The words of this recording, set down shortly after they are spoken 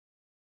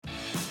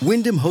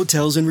Wyndham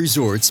Hotels and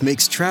Resorts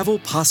makes travel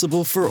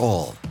possible for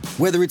all.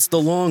 Whether it's the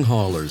long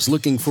haulers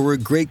looking for a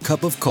great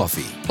cup of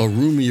coffee, a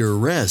roomier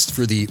rest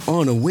for the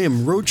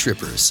on-a-whim road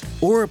trippers,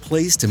 or a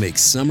place to make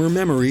summer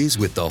memories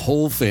with the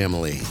whole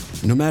family.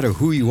 No matter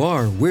who you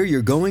are, where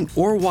you're going,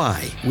 or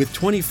why, with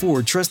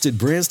 24 trusted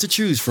brands to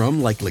choose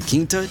from like La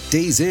Quinta,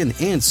 Days Inn,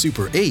 and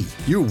Super 8,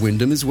 your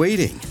Wyndham is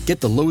waiting.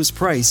 Get the lowest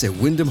price at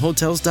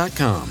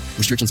WyndhamHotels.com.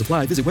 Restrictions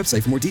apply. Visit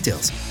website for more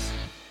details.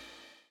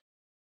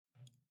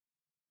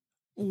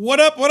 What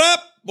up, what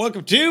up?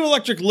 Welcome to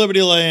Electric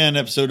Liberty Land,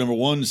 episode number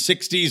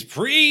 160's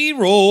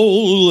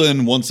pre-roll.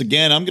 And once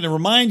again, I'm going to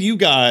remind you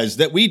guys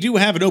that we do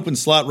have an open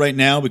slot right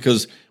now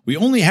because we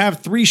only have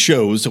 3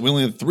 shows, so we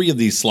only have 3 of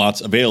these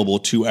slots available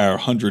to our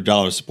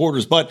 $100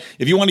 supporters. But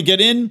if you want to get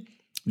in,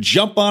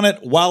 jump on it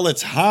while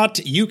it's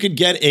hot. You could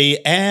get an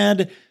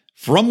ad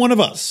from one of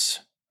us,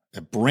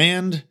 a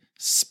brand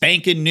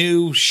spanking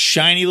new,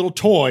 shiny little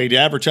toy to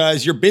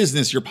advertise your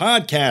business, your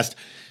podcast.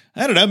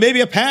 I don't know,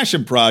 maybe a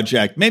passion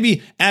project.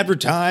 Maybe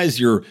advertise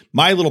your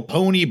My Little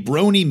Pony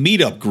Brony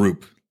meetup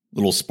group.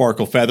 Little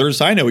Sparkle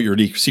Feathers. I know what your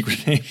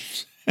secret name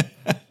is.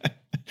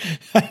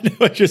 I know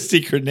what your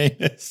secret name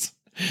is.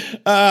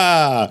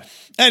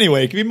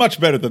 Anyway, it can be much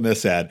better than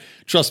this ad.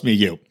 Trust me,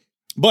 you.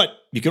 But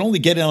you can only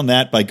get in on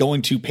that by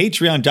going to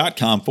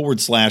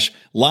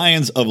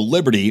patreon.com/Lions of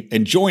Liberty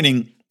and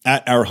joining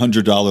at our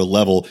 $100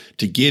 level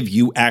to give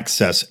you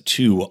access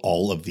to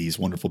all of these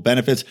wonderful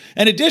benefits.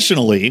 And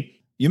additionally,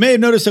 you may have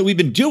noticed that we've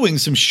been doing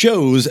some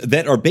shows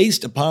that are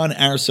based upon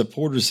our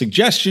supporters'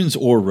 suggestions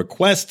or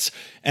requests,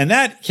 and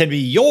that can be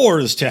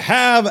yours to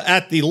have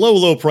at the low,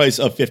 low price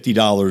of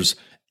 $50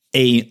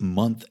 a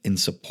month in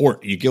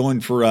support. You go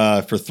in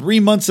for 3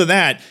 months of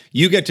that.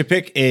 You get to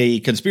pick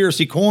a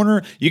conspiracy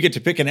corner. You get to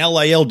pick an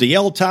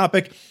LILDL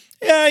topic.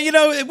 Yeah, you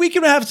know, we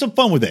can have some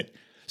fun with it.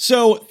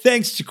 So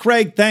thanks to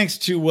Craig, thanks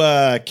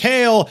to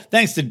Kale,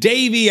 thanks to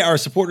Davey, our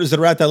supporters that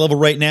are at that level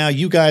right now.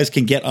 You guys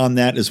can get on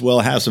that as well,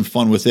 have some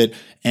fun with it,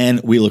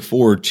 and we look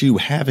forward to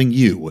having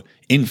you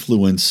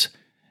influence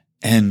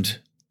and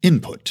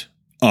input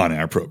on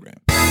our program.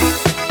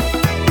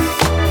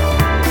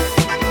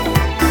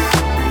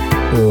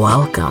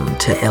 Welcome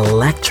to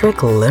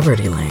Electric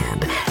Liberty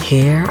Land,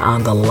 here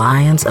on the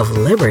Lions of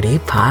Liberty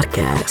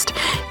podcast,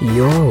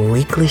 your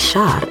weekly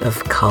shot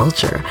of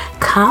culture,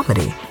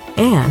 comedy,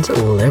 and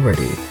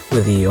liberty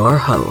with your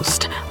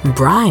host,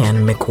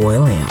 Brian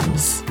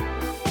McWilliams.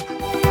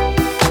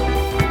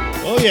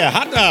 Oh yeah,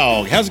 hot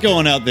dog. How's it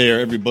going out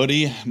there,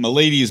 everybody? My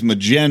ladies, my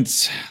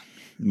gents,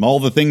 all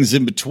the things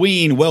in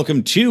between.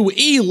 Welcome to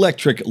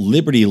Electric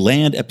Liberty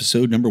Land,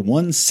 episode number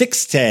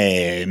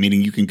 160,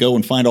 meaning you can go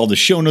and find all the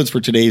show notes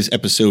for today's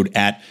episode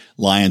at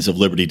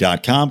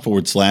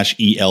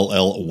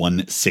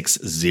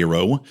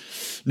lionsofliberty.com/ELL160.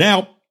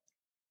 Now,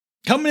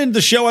 coming into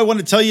the show, I want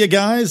to tell you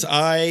guys,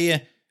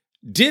 I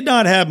did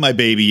not have my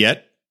baby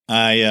yet.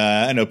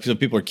 I know some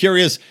people are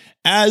curious.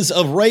 As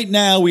of right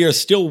now, we are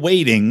still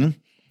waiting.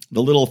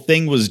 The little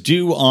thing was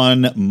due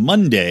on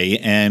Monday,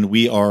 and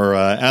we are,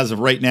 as of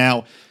right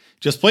now,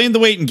 just playing the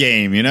waiting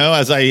game. You know,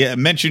 as I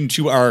mentioned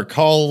to our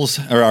calls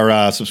or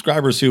our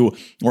subscribers who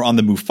were on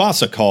the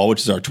Mufasa call, which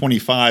is our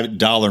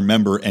 $25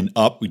 member and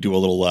up. We do a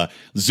little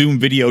Zoom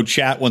video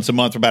chat once a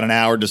month for about an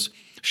hour, just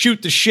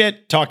shoot the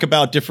shit, talk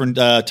about different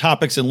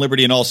topics in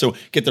Liberty, and also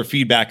get their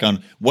feedback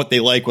on what they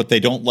like, what they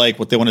don't like,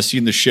 what they want to see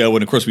in the show.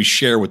 And of course, we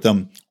share with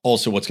them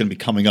also what's going to be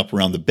coming up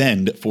around the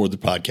bend for the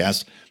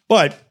podcast.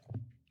 But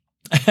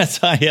as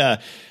I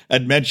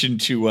had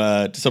mentioned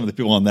to some of the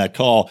people on that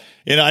call,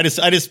 you know, I just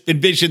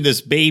envisioned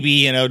this baby,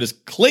 you know,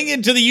 just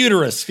clinging to the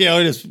uterus, you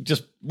know,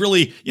 just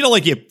really, you know,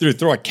 like you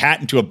throw a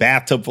cat into a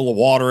bathtub full of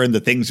water and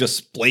the thing's just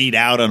splayed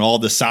out on all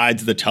the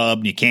sides of the tub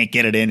and you can't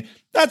get it in.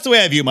 That's the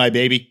way I view my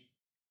baby.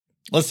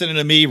 Listening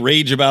to me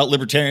rage about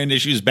libertarian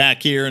issues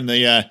back here in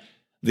the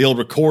old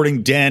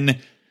recording den.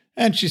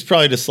 And she's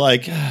probably just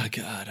like, oh,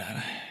 God,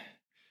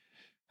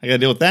 I got to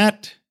deal with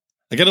that.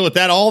 I got to deal with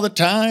that all the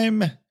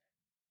time,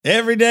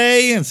 every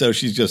day. And so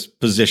she's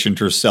just positioned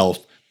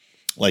herself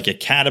like a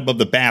cat above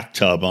the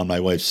bathtub on my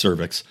wife's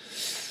cervix.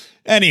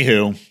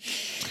 Anywho,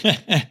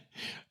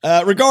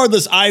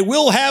 regardless, I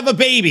will have a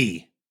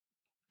baby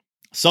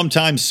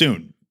sometime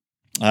soon.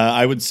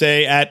 I would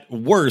say at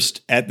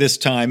worst at this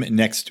time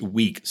next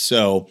week.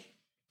 So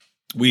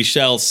we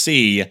shall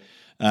see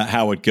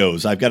how it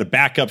goes. I've got a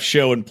backup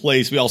show in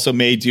place. We also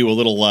may do a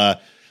little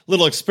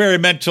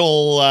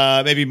experimental,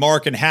 maybe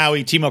Mark and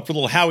Howie team up for a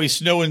little Howie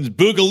Snowden's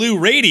Boogaloo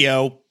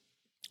Radio.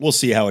 We'll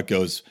see how it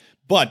goes.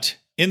 But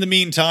in the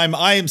meantime,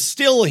 I am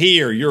still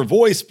here, your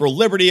voice for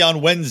liberty on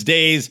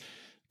Wednesdays,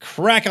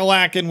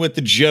 crack-a-lacking with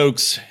the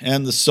jokes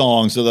and the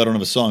songs, so that I don't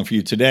have a song for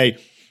you today.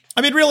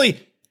 I mean,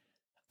 really,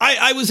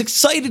 I was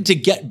excited to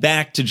get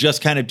back to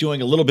just kind of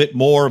doing a little bit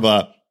more of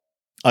a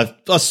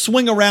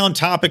swing around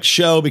topic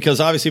show,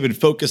 because obviously I've been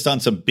focused on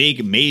some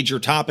big major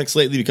topics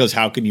lately, because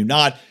how can you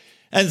not?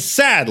 And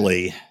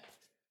sadly,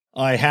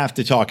 I have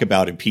to talk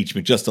about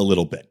impeachment just a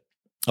little bit.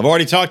 I've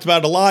already talked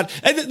about it a lot.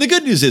 And the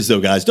good news is, though,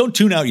 guys, don't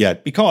tune out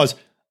yet, because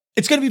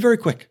it's going to be very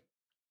quick.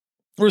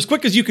 or as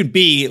quick as you can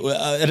be,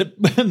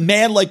 a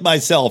man like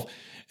myself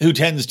who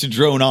tends to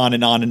drone on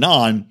and on and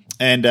on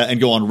and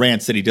go on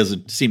rants that he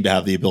doesn't seem to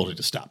have the ability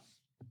to stop.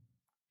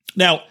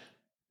 Now,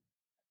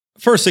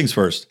 first things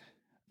first,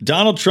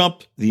 Donald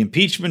Trump, the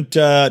impeachment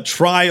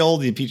trial,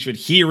 the impeachment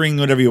hearing,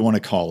 whatever you want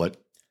to call it,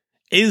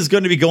 is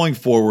going to be going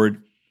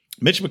forward.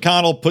 Mitch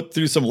McConnell put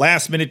through some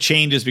last-minute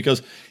changes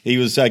because he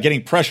was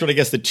getting pressured. I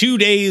guess the 2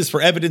 days for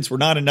evidence were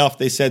not enough,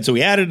 they said, so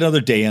he added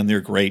another day on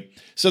there. Great.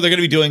 So they're going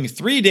to be doing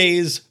 3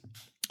 days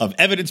of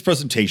evidence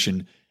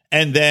presentation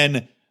and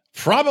then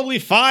probably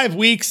 5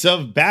 weeks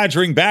of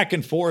badgering back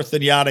and forth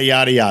and yada,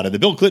 yada, yada. The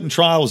Bill Clinton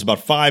trial was about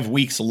 5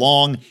 weeks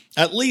long.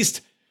 At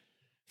least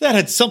that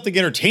had something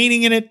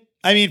entertaining in it.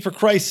 I mean, for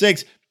Christ's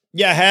sakes,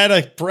 you had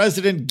a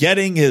president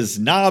getting his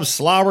knob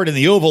slobbered in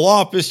the Oval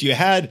Office. You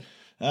had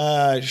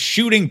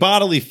shooting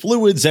bodily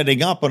fluids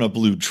ending up on a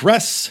blue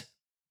dress,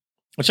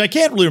 which I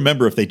can't really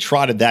remember if they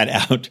trotted that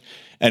out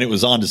and it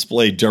was on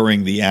display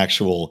during the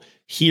actual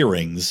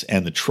hearings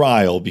and the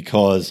trial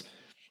because,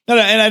 and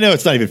I know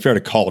it's not even fair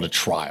to call it a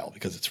trial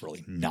because it's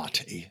really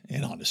not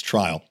an honest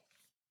trial.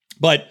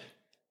 But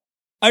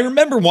I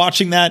remember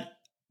watching that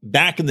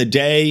back in the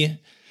day.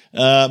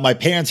 My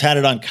parents had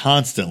it on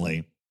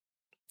constantly.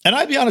 And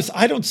I'd be honest,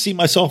 I don't see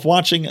myself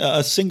watching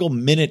a single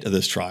minute of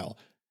this trial.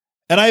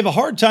 And I have a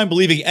hard time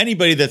believing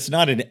anybody that's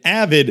not an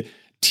avid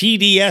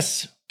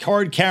TDS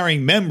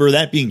card-carrying member,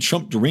 that being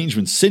Trump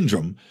derangement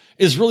syndrome,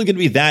 is really going to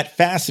be that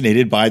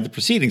fascinated by the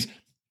proceedings.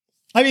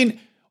 I mean,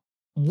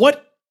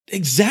 what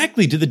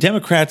exactly do the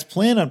Democrats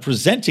plan on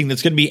presenting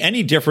that's going to be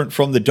any different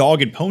from the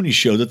dog and pony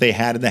show that they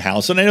had in the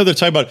House? And I know they're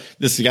talking about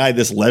this guy,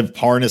 this Lev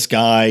Parnas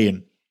guy,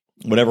 and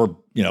whatever,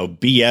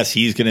 BS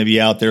he's going to be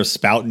out there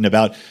spouting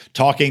about,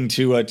 talking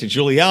to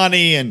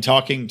Giuliani and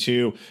talking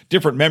to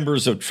different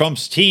members of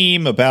Trump's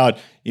team about,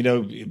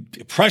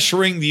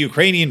 pressuring the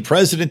Ukrainian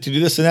president to do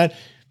this and that.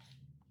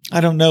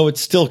 I don't know. It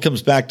still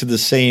comes back to the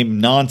same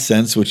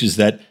nonsense, which is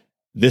that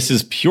this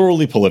is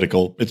purely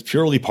political. It's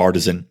purely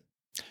partisan.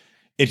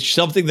 It's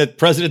something that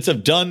presidents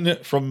have done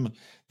from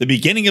the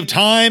beginning of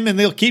time, and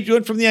they'll keep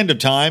doing it from the end of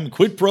time.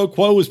 Quid pro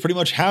quo is pretty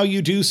much how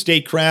you do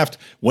statecraft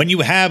when you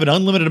have an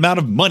unlimited amount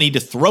of money to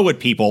throw at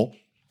people,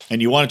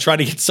 and you want to try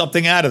to get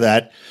something out of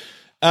that.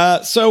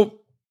 So,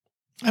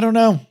 I don't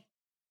know.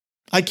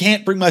 I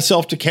can't bring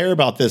myself to care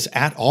about this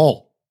at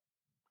all.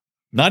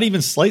 Not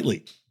even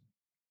slightly.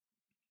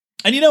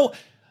 And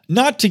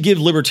not to give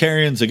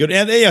libertarians a good...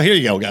 And here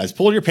you go, guys.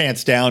 Pull your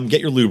pants down.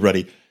 Get your lube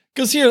ready.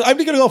 Because here, I'm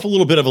going to go off a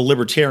little bit of a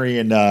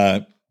libertarian...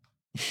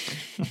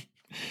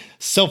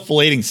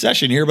 self-flating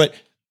session here, but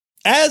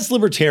as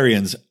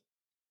libertarians,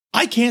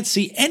 I can't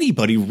see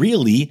anybody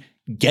really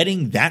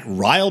getting that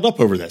riled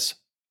up over this.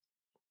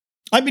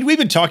 I mean, we've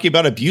been talking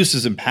about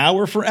abuses in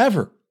power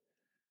forever.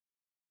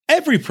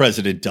 Every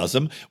president does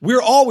them.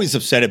 We're always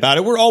upset about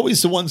it. We're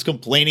always the ones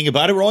complaining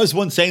about it. We're always the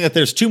ones saying that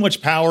there's too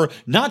much power,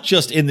 not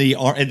just in the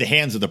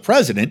hands of the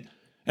president.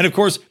 And of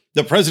course,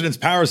 the president's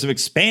powers have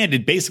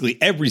expanded.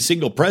 Basically, every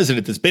single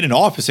president that's been in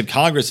office and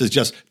Congress has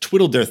just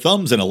twiddled their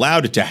thumbs and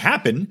allowed it to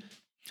happen.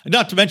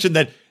 Not to mention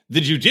that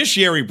the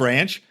judiciary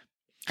branch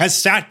has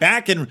sat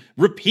back and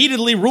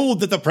repeatedly ruled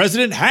that the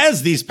president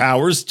has these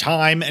powers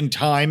time and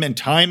time and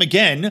time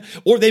again,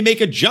 or they make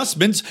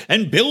adjustments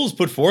and bills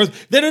put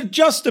forth that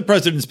adjust the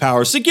president's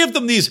powers to give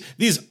them these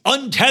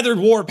untethered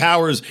war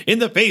powers in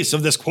the face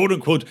of this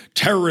quote-unquote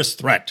terrorist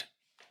threat.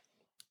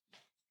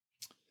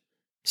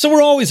 So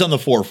we're always on the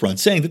forefront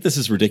saying that this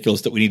is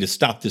ridiculous, that we need to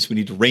stop this, we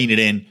need to rein it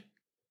in,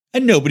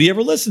 and nobody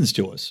ever listens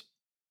to us.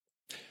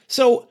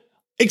 So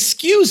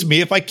excuse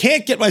me if I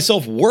can't get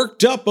myself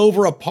worked up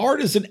over a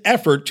partisan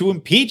effort to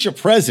impeach a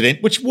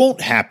president, which won't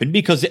happen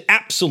because it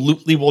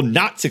absolutely will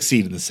not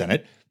succeed in the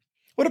Senate,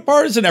 but a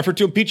partisan effort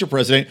to impeach a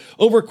president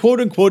over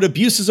quote-unquote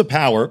abuses of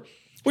power,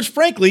 which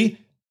frankly,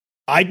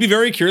 I'd be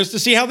very curious to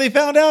see how they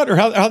found out or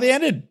how they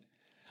ended.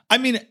 I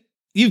mean,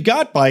 you've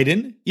got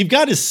Biden, you've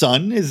got his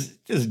son, his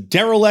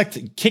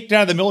derelict, kicked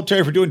out of the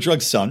military for doing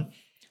drugs son,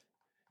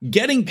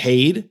 getting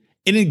paid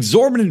an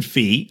exorbitant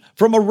fee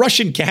from a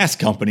Russian gas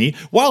company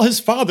while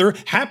his father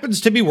happens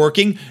to be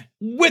working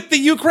with the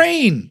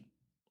Ukraine.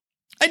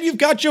 And you've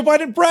got Joe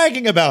Biden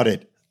bragging about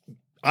it.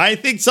 I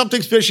think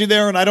something's fishy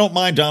there, and I don't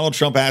mind Donald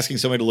Trump asking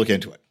somebody to look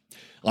into it.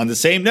 On the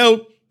same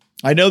note,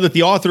 I know that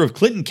the author of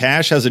Clinton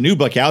Cash has a new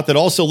book out that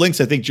also links,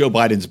 I think, Joe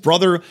Biden's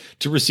brother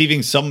to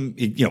receiving some,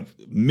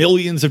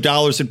 millions of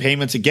dollars in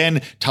payments,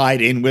 again,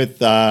 tied in with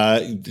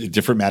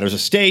different matters of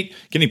state,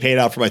 getting paid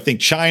out from, I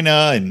think,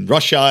 China and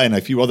Russia and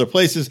a few other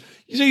places.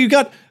 So you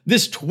got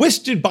this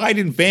twisted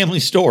Biden family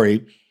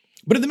story.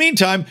 But in the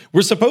meantime,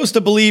 we're supposed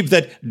to believe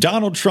that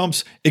Donald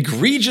Trump's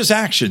egregious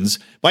actions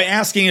by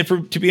asking it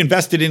to be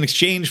invested in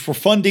exchange for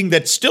funding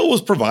that still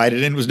was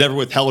provided and was never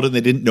withheld and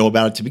they didn't know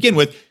about it to begin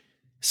with,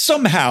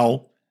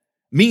 somehow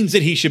means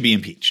that he should be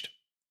impeached.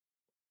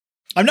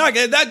 That's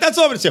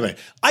all I'm going to say about it.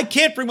 I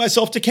can't bring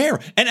myself to care.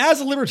 And as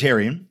a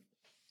libertarian,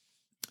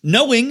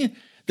 knowing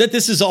that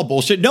this is all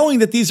bullshit, knowing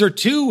that these are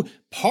two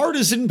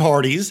partisan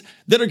parties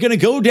that are going to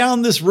go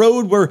down this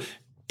road where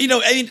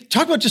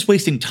talk about just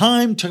wasting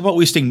time, talk about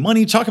wasting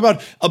money, talk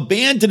about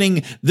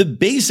abandoning the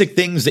basic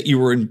things that you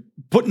were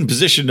put in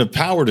position of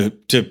power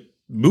to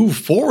move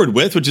forward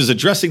with, which is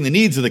addressing the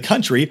needs of the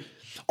country,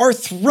 are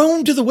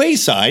thrown to the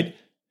wayside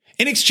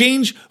in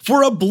exchange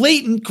for a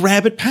blatant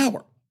grab at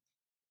power.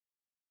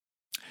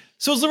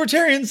 So as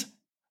libertarians,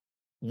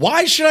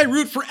 why should I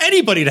root for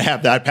anybody to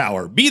have that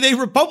power? Be they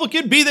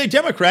Republican, be they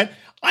Democrat,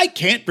 I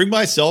can't bring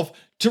myself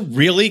to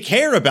really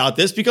care about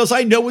this because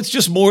I know it's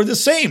just more of the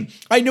same.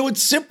 I know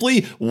it's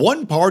simply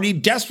one party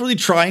desperately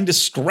trying to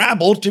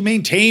scrabble to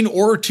maintain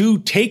or to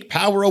take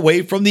power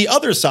away from the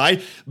other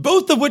side,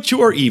 both of which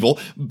are evil,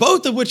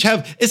 both of which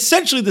have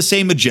essentially the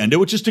same agenda,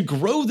 which is to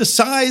grow the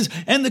size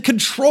and the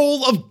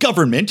control of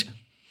government.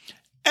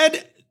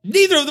 And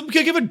neither of them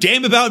can give a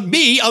damn about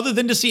me other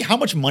than to see how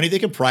much money they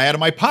can pry out of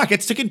my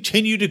pockets to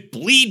continue to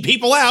bleed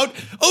people out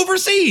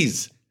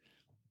overseas.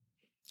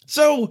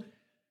 So,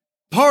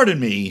 pardon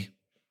me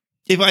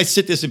if I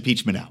sit this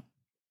impeachment out.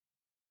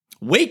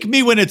 Wake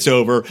me when it's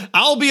over.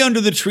 I'll be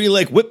under the tree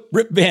like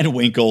Rip Van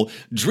Winkle,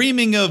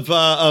 dreaming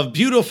of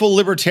beautiful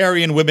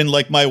libertarian women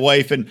like my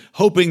wife and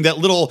hoping that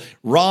little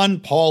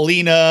Ron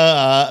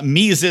Paulina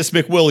Mises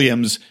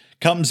McWilliams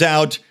comes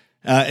out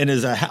and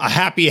is a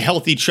happy,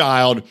 healthy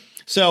child.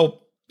 So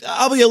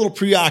I'll be a little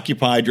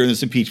preoccupied during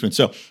this impeachment.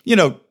 So,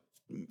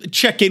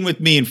 check in with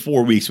me in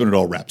 4 weeks when it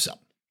all wraps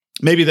up.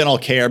 Maybe then I'll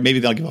care. Maybe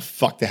then I'll give a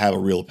fuck to have a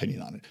real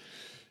opinion on it.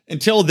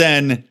 Until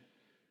then,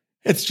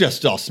 it's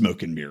just all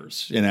smoke and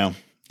mirrors,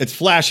 It's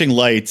flashing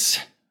lights.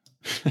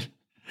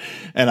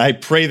 And I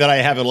pray that I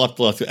have an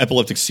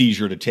epileptic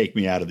seizure to take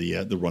me out of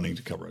the running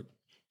to cover it.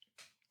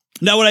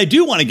 Now, what I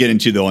do want to get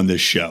into, though, on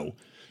this show,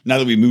 now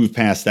that we move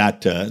past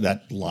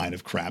that line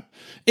of crap,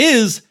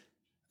 is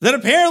that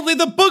apparently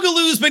the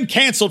Boogaloo's been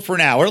canceled for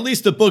now, or at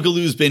least the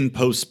Boogaloo's been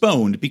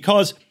postponed,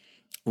 because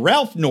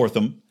Ralph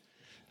Northam,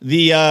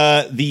 he's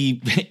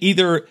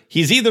either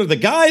the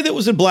guy that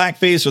was in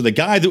blackface or the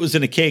guy that was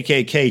in a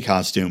KKK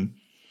costume.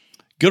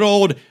 Good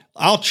old,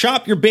 I'll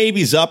chop your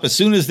babies up as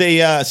soon as they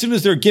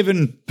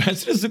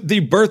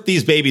birth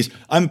these babies.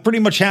 I'm pretty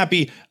much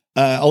happy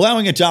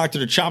allowing a doctor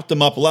to chop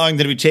them up, allowing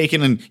them to be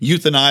taken and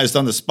euthanized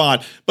on the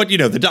spot. But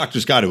the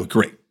doctor's got to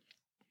agree,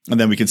 and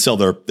then we can sell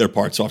their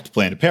parts off to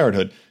Planned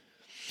Parenthood.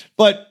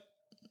 But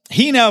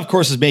he now, of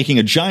course, is making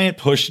a giant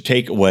push to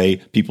take away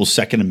people's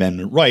Second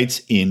Amendment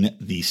rights in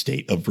the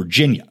state of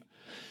Virginia.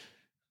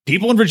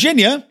 People in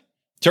Virginia,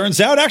 turns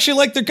out, actually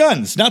like their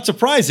guns. Not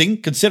surprising,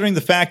 considering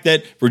the fact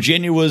that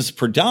Virginia was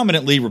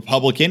predominantly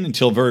Republican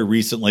until very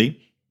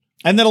recently,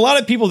 and that a lot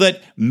of people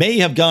that may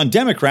have gone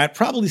Democrat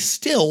probably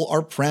still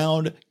are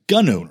proud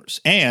gun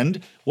owners.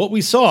 And what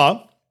we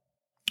saw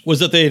was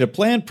that they had a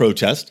planned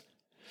protest.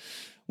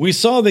 We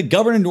saw that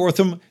Governor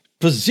Northam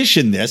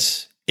positioned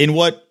this in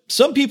what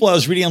some people I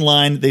was reading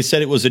online, they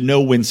said it was a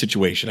no-win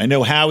situation. I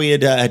know Howie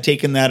had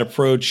taken that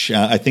approach.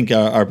 I think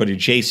our buddy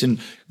Jason,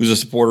 who's a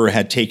supporter,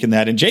 had taken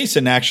that. And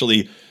Jason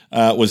actually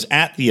was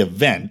at the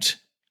event.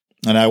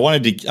 And I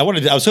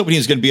was hoping he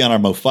was going to be on our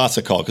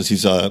Mufasa call because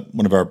he's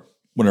one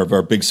of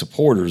our big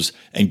supporters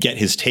and get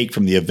his take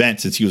from the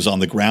event since he was on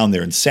the ground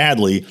there. And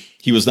sadly,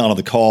 he was not on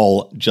the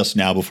call just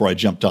now before I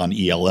jumped on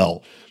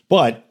ELL.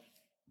 But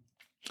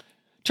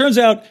turns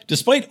out,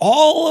 despite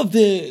all of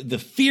the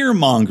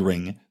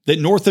fear-mongering that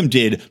Northam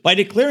did by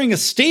declaring a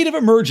state of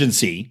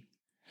emergency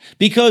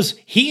because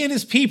he and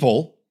his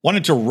people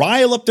wanted to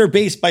rile up their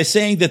base by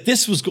saying that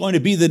this was going to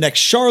be the next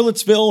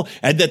Charlottesville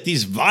and that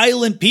these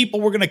violent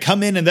people were going to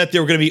come in and that they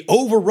were going to be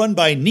overrun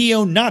by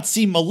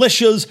neo-Nazi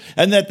militias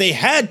and that they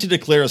had to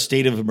declare a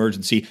state of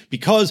emergency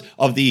because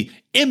of the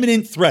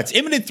imminent threats,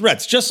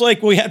 just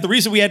like the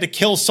reason we had to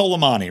kill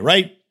Soleimani,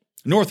 right?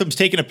 Northam's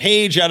taken a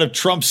page out of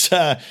Trump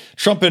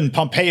and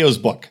Pompeo's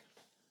book.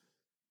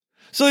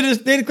 So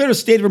they declared a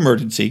state of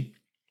emergency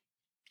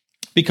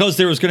because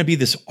there was going to be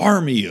this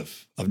army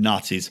of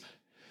Nazis.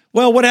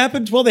 Well, what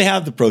happened? Well, they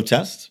had the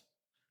protests.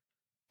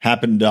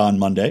 Happened on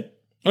Monday.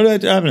 Or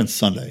it happened on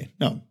Sunday.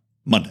 No,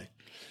 Monday.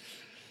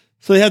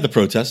 So they had the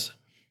protests.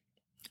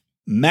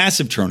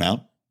 Massive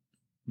turnout.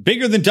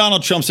 Bigger than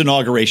Donald Trump's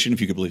inauguration,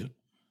 if you could believe it.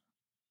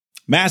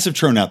 Massive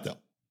turnout, though.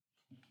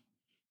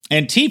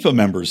 Antifa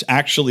members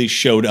actually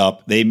showed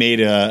up. They made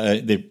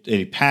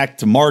a pact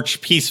to march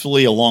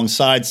peacefully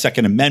alongside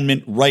Second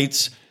Amendment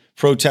rights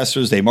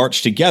protesters. They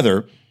marched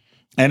together.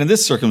 And in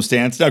this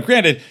circumstance, now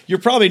granted, you're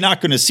probably not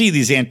going to see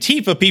these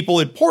Antifa people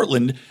in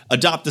Portland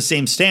adopt the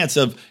same stance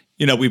of,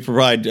 we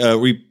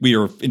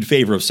are in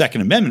favor of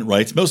Second Amendment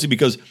rights, mostly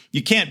because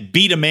you can't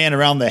beat a man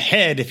around the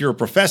head if you're a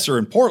professor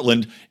in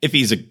Portland if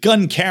he's a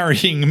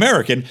gun-carrying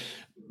American.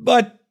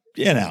 But,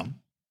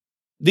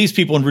 these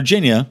people in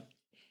Virginia,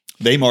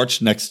 they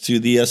marched next to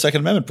the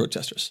Second Amendment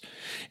protesters.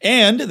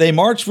 And they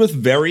marched with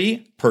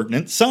very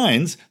pertinent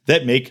signs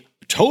that make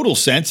total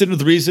sense. And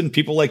the reason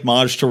people like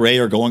Maj Touré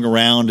are going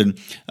around and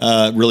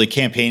really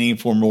campaigning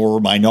for more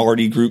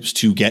minority groups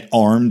to get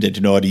armed and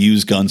to know how to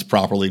use guns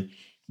properly.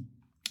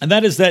 And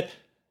that is that,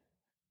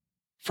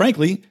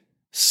 frankly,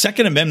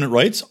 Second Amendment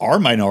rights are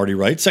minority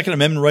rights. Second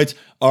Amendment rights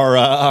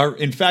are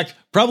in fact,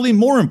 probably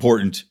more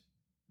important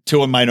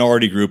to a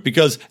minority group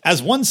because,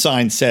 as one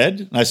sign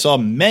said, and I saw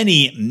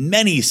many,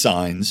 many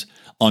signs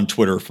on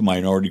Twitter for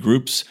minority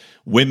groups,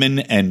 women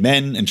and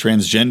men and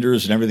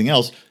transgenders and everything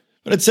else,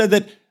 but it said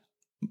that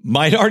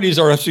minorities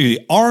are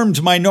absolutely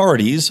armed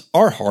minorities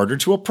are harder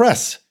to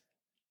oppress.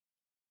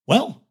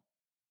 Well,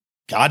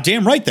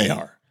 goddamn right they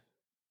are.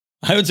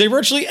 I would say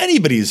virtually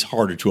anybody is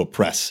harder to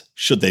oppress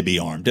should they be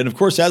armed. And of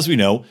course, as we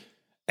know,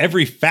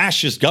 every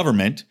fascist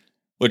government,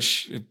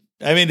 which,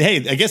 I mean, hey,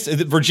 I guess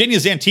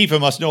Virginia's Antifa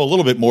must know a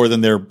little bit more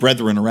than their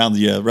brethren around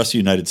the rest of the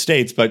United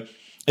States. But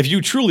if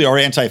you truly are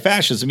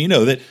anti-fascism, you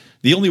know that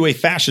the only way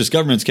fascist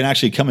governments can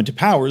actually come into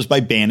power is by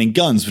banning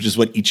guns, which is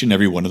what each and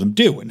every one of them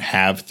do and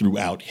have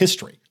throughout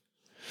history.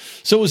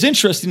 So it was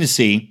interesting to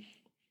see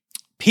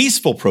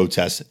peaceful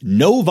protests,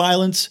 no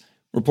violence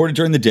reported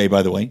during the day,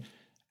 by the way.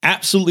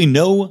 Absolutely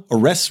no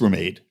arrests were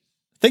made.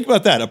 Think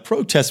about that. A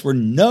protest where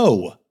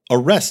no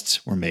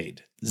arrests were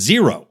made.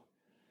 Zero.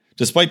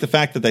 Despite the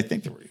fact that I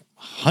think there were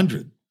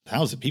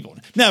 100,000 people.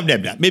 No,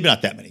 maybe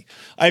not that many.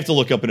 I have to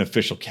look up an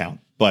official count.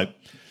 But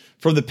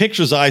from the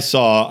pictures I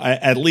saw,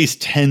 at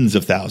least tens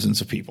of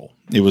thousands of people.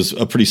 It was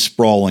a pretty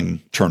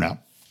sprawling turnout.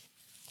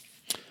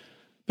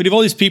 But you have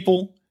all these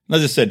people,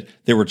 as I said,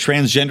 there were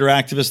transgender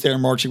activists there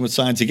marching with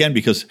signs. Again,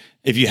 because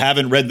if you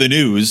haven't read the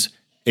news,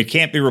 it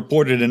can't be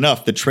reported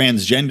enough that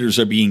transgenders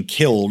are being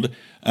killed.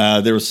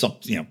 There was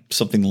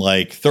something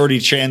like 30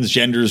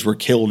 transgenders were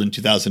killed in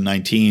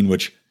 2019,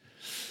 which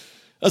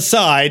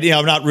aside,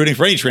 I'm not rooting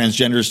for any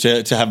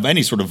transgenders to have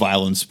any sort of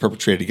violence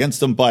perpetrated against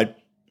them, but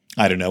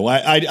I don't know.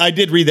 I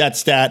did read that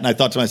stat and I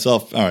thought to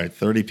myself, all right,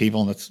 30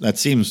 people, that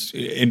seems,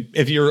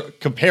 if you're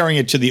comparing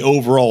it to the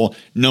overall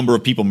number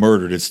of people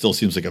murdered, it still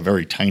seems like a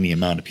very tiny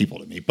amount of people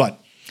to me.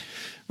 But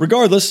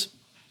regardless,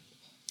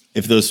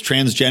 if those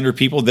transgender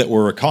people that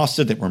were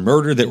accosted, that were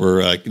murdered, that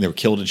were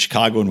killed in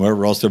Chicago and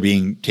wherever else they're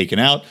being taken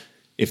out,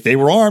 if they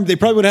were armed, they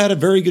probably would have had a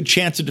very good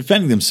chance of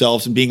defending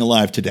themselves and being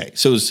alive today.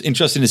 So it was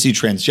interesting to see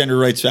transgender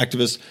rights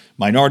activists,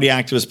 minority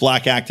activists,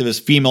 black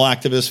activists, female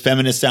activists,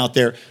 feminists out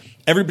there,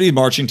 everybody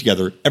marching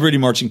together, everybody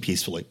marching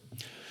peacefully.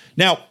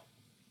 Now,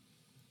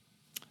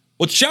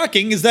 what's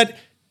shocking is that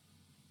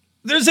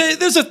there's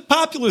a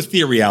popular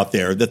theory out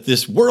there that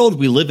this world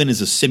we live in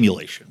is a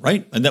simulation,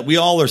 right? And that we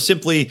all are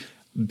simply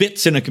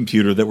bits in a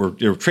computer that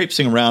we're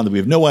traipsing around, that we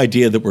have no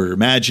idea that we're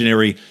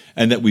imaginary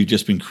and that we've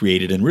just been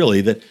created. And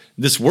really that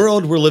this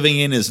world we're living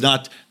in is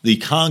not the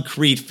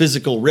concrete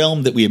physical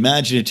realm that we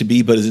imagine it to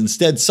be, but is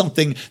instead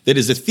something that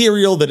is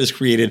ethereal, that is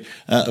created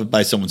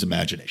by someone's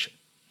imagination.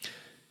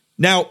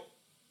 Now,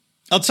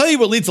 I'll tell you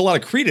what leads a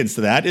lot of credence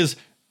to that is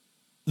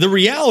the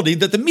reality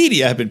that the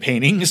media have been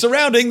painting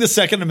surrounding the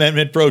Second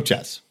Amendment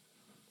protests.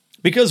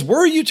 Because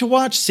were you to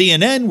watch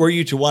CNN, were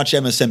you to watch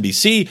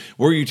MSNBC,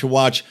 were you to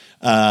watch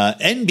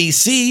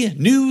NBC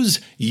News,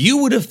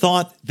 you would have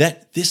thought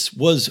that this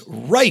was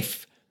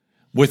rife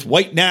with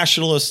white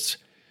nationalists,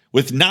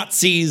 with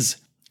Nazis,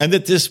 and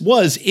that this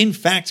was, in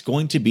fact,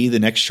 going to be the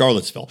next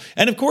Charlottesville.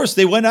 And of course,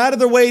 they went out of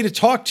their way to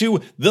talk to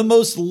the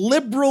most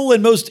liberal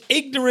and most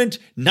ignorant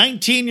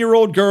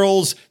 19-year-old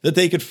girls that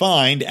they could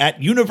find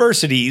at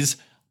universities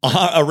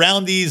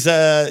around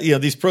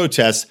these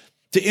protests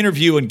to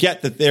interview and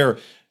get that they're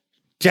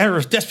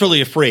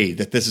desperately afraid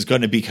that this is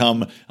going to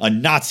become a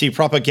Nazi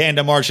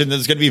propaganda march and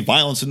there's going to be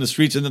violence in the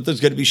streets and that there's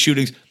going to be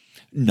shootings,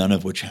 none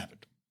of which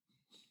happened.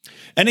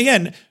 And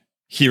again,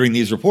 hearing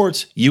these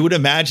reports, you would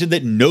imagine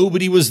that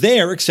nobody was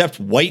there except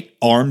white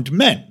armed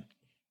men.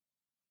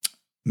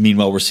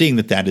 Meanwhile, we're seeing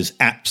that is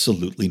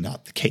absolutely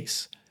not the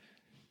case.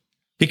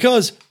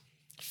 Because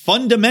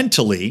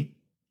fundamentally,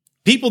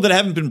 people that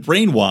haven't been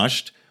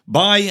brainwashed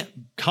by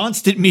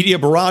constant media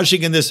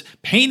barraging and this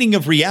painting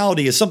of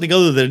reality as something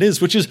other than it is,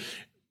 which is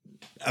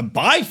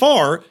by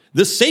far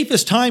the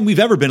safest time we've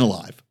ever been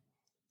alive.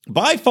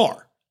 By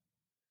far.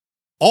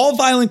 All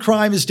violent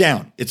crime is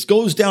down. It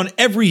goes down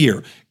every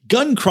year.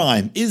 Gun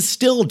crime is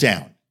still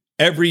down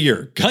every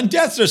year. Gun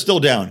deaths are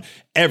still down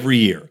every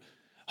year.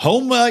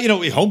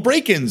 Home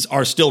break-ins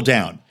are still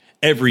down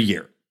every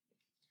year.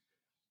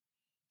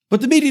 But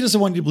the media doesn't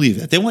want you to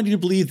believe that. They want you to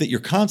believe that you're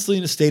constantly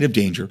in a state of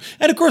danger.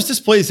 And of course, this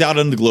plays out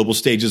on the global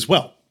stage as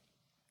well.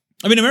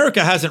 I mean,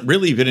 America hasn't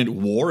really been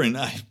in war in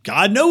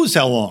God knows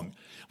how long.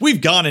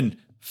 We've gone and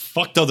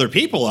fucked other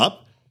people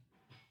up,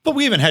 but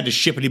we haven't had to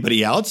ship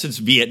anybody out since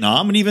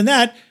Vietnam. And even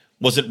that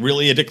wasn't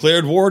really a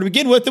declared war to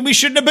begin with, and we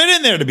shouldn't have been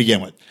in there to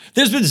begin with.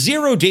 There's been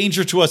zero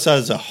danger to us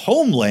as a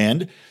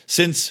homeland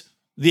since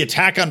the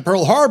attack on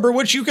Pearl Harbor,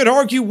 which you could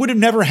argue would have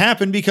never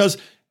happened because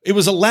it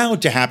was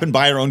allowed to happen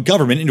by our own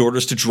government in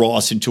order to draw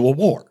us into a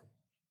war.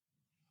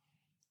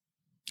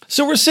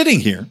 So we're sitting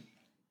here,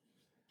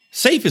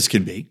 safe as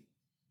can be,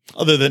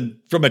 other than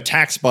from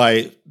attacks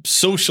by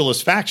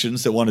socialist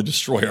factions that want to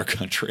destroy our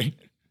country.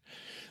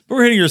 But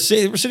we're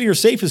sitting here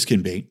safe as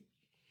can be.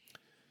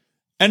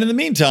 And in the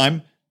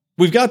meantime,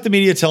 we've got the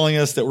media telling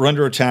us that we're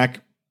under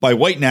attack by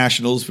white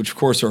nationals, which of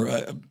course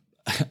are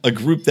a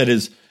group that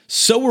is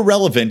so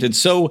irrelevant and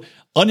so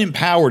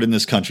unempowered in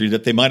this country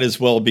that they might as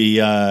well be,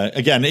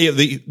 again,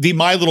 the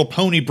My Little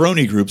Pony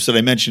brony groups that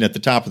I mentioned at the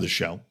top of the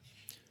show.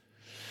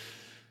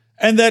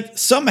 And that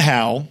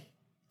somehow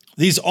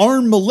these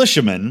armed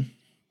militiamen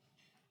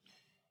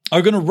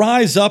are going to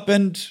rise up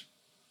and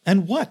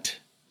what?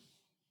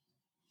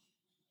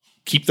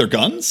 Keep their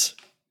guns?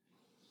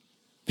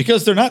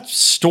 Because they're not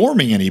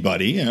storming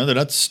anybody. They're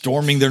not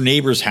storming their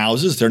neighbors'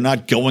 houses. They're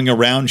not going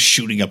around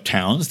shooting up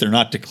towns. They're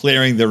not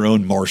declaring their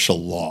own martial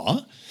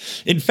law.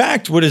 In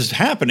fact, what is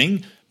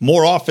happening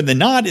more often than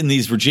not in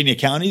these Virginia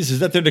counties is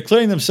that they're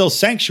declaring themselves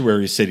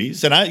sanctuary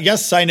cities. And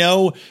I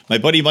know my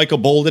buddy Michael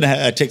Bolden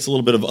takes a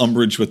little bit of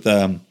umbrage with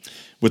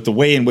the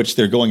way in which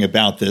they're going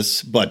about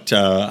this, but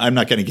I'm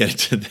not going to get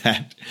into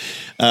that.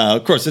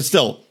 Of course, it's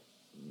still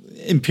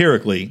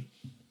empirically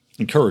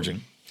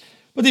encouraging.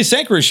 But these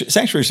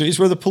sanctuary cities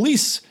where the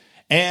police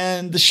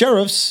and the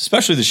sheriffs,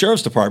 especially the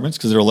sheriff's departments,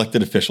 because they're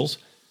elected officials,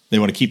 they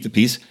want to keep the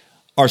peace,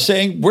 are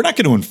saying, we're not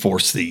going to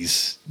enforce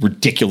these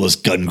ridiculous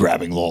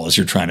gun-grabbing laws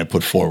you're trying to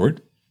put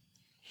forward.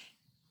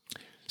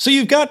 So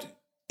you've got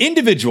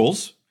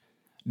individuals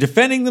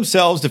defending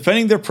themselves,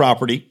 defending their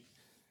property,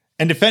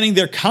 and defending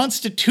their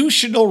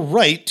constitutional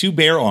right to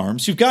bear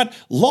arms. You've got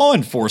law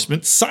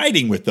enforcement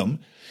siding with them.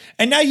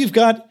 And now you've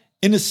got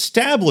an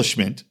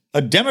establishment,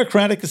 a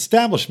democratic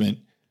establishment,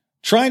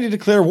 trying to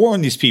declare war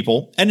on these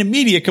people, and the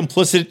media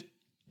complicit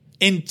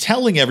in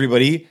telling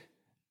everybody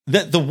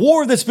that the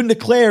war that's been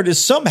declared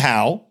is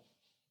somehow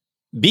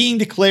being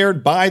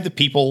declared by the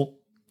people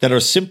that are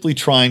simply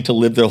trying to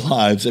live their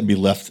lives and be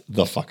left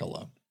the fuck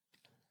alone.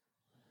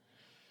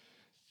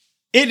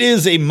 It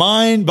is a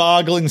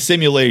mind-boggling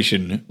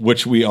simulation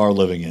which we are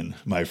living in,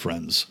 my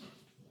friends.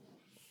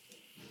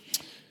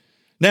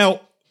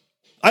 Now,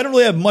 I don't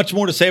really have much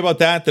more to say about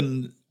that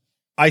than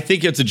I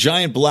think it's a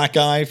giant black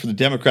eye for the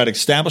Democratic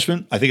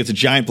establishment. I think it's a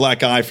giant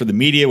black eye for the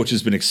media, which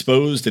has been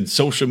exposed, and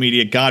social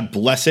media, God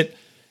bless it,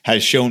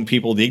 has shown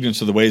people the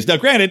ignorance of the ways. Now,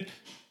 granted,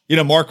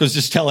 Mark was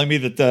just telling me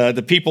that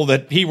the people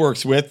that he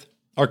works with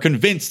are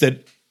convinced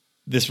that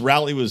this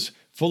rally was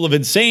full of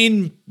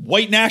insane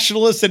white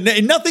nationalists, and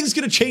nothing's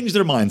going to change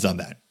their minds on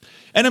that.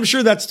 And I'm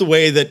sure that's the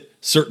way that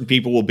certain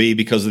people will be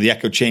because of the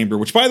echo chamber,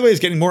 which, by the way, is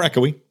getting more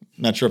echoey.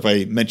 I'm not sure if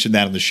I mentioned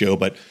that on the show,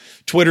 but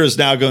Twitter is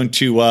now going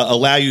to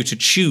allow you to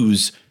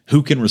choose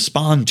who can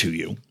respond to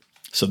you.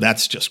 So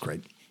that's just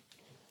great.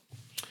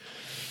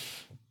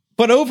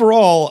 But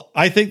overall,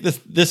 I think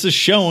this has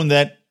shown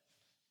that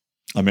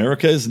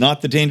America is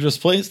not the dangerous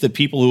place, that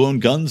people who own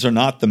guns are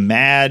not the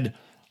mad,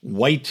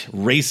 white,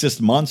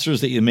 racist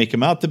monsters that you make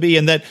them out to be,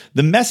 and that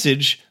the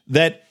message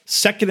that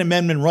Second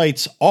Amendment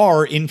rights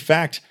are, in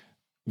fact,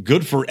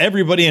 good for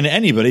everybody and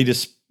anybody,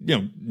 just,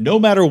 no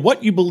matter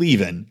what you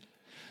believe in,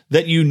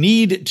 that you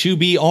need to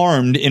be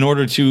armed in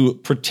order to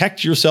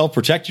protect yourself,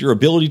 protect your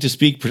ability to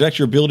speak, protect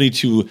your ability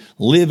to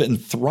live and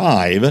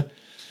thrive,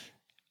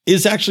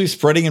 is actually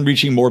spreading and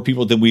reaching more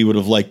people than we would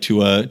have liked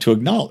to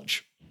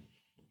acknowledge.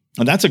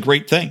 And that's a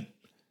great thing.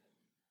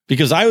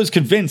 Because I was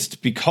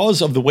convinced,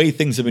 because of the way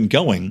things have been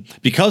going,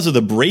 because of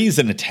the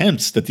brazen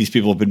attempts that these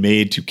people have been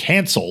made to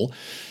cancel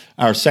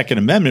our Second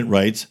Amendment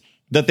rights,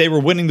 that they were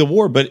winning the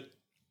war. But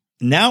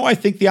now I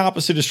think the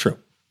opposite is true.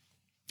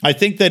 I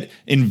think that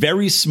in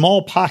very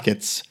small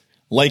pockets,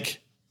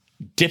 like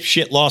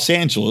dipshit Los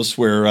Angeles,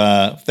 where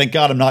thank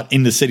God I'm not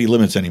in the city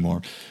limits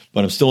anymore,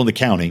 but I'm still in the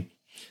county.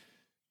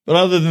 But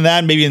other than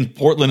that, maybe in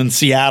Portland and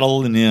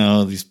Seattle and,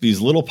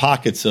 these little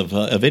pockets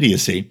of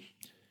idiocy,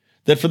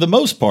 that for the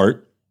most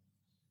part,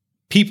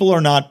 people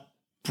are not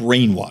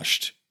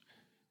brainwashed.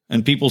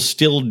 And people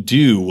still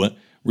do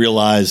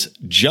realize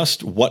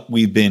just what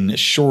we've been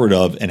assured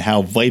of and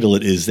how vital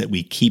it is that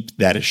we keep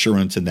that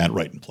assurance and that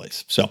right in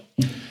place. So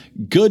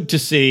good to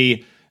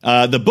see.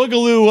 The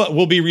Boogaloo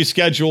will be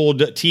rescheduled,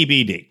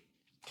 TBD.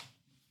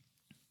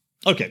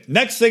 Okay,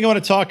 next thing I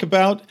want to talk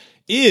about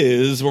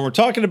is when we're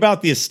talking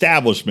about the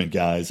establishment,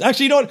 guys.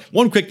 Actually, you know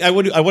what? I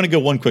want to go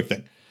one quick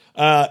thing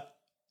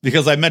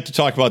because I meant to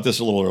talk about this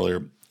a little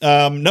earlier.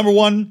 Number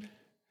one,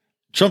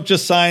 Trump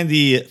just signed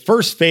the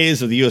first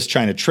phase of the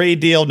U.S.-China trade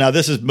deal. Now,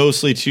 this is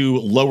mostly to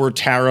lower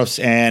tariffs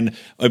and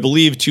I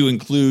believe to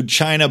include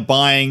China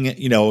buying,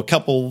 a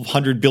couple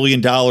 $100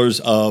 billion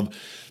of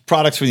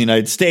products from the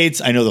United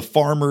States. I know the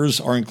farmers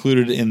are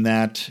included in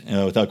that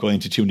without going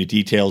into too many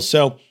details.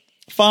 So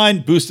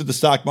fine, boosted the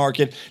stock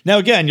market. Now,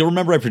 again, you'll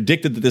remember I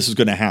predicted that this was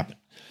going to happen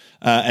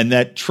and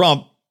that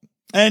Trump,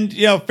 and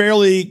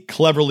fairly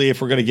cleverly,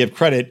 if we're going to give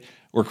credit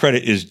where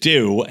credit is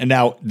due. And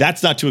now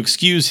that's not to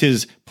excuse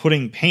his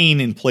putting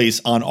pain in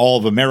place on all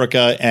of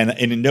America and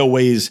in no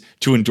ways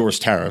to endorse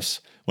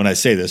tariffs when I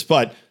say this,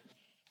 but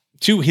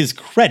to his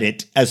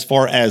credit, as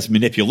far as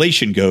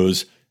manipulation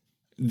goes,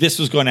 this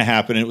was going to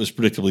happen, and it was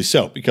predictably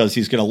so, because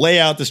he's going to lay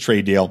out this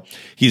trade deal.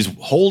 He's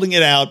holding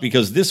it out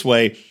because this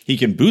way he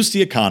can boost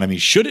the economy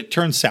should it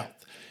turn south.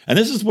 And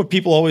this is what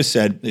people always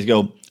said. They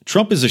go,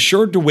 Trump is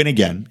assured to win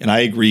again. And I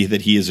agree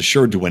that he is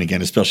assured to win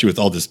again, especially with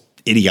all this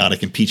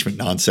idiotic impeachment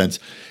nonsense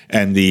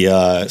and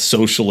the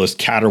socialist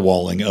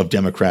caterwauling of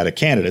Democratic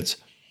candidates.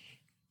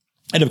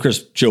 And of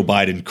course, Joe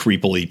Biden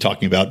creepily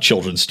talking about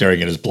children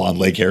staring at his blonde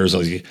leg hairs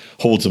as he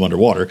holds them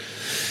underwater.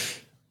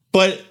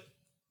 But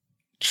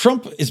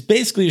Trump is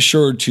basically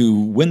assured to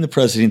win the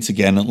presidency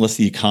again unless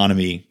the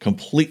economy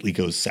completely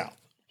goes south.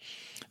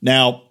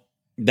 Now,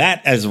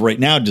 that as of right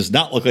now does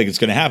not look like it's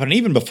going to happen. And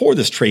even before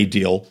this trade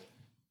deal,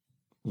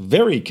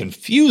 very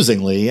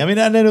confusingly, I mean,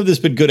 I know there's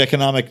been good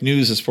economic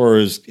news as far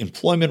as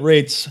employment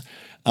rates.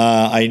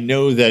 I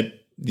know that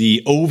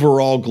the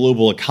overall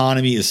global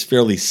economy is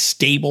fairly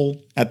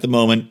stable at the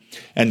moment,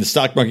 and the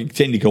stock market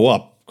continued to go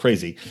up.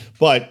 Crazy.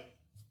 But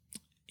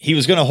he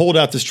was going to hold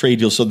out this trade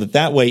deal so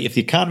that way, if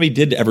the economy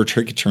did ever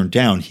turn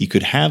down, he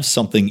could have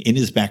something in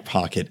his back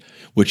pocket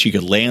which he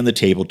could lay on the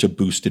table to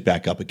boost it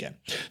back up again.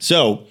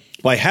 So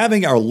by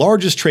having our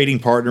largest trading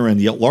partner and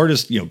the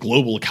largest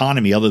global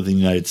economy other than the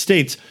United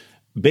States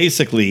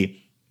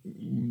basically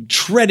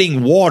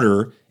treading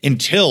water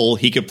until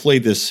he could play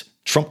this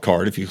Trump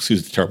card, if you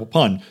excuse the terrible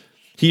pun,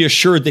 he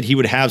assured that he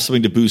would have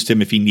something to boost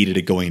him if he needed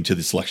it going into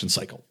this election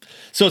cycle.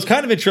 So it's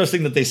kind of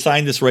interesting that they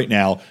signed this right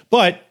now.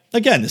 But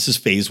again, this is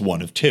phase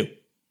 1 of 2.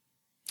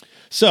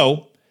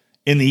 So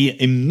in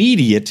the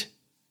immediate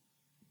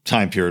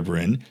time period we're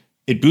in,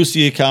 it boosts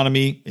the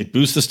economy. It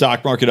boosts the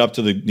stock market up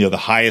to the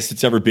highest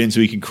it's ever been,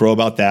 so he can crow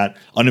about that.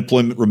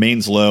 Unemployment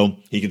remains low.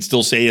 He can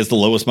still say he has the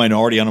lowest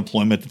minority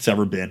unemployment that's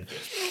ever been.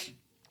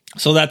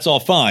 So that's all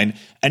fine.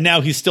 And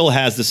now he still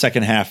has the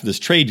second half of this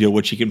trade deal,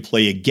 which he can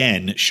play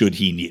again should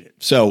he need it.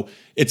 So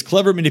it's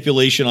clever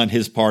manipulation on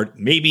his part.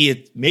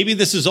 Maybe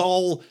this is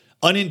all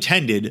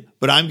unintended,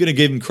 but I'm going to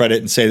give him credit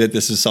and say that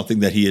this is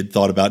something that he had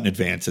thought about in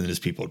advance and that his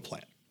people had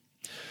planned.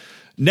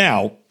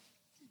 Now,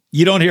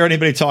 you don't hear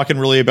anybody talking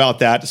really about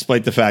that,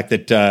 despite the fact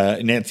that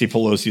Nancy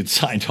Pelosi had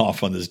signed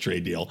off on this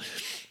trade deal.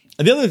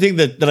 And the other thing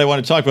that I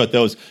want to talk about,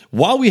 though, is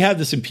while we have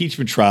this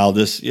impeachment trial,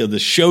 this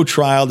show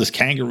trial, this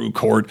kangaroo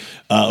court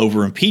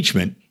over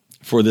impeachment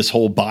for this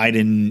whole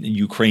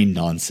Biden-Ukraine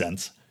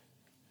nonsense,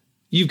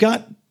 you've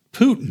got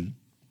Putin,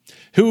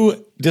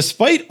 who,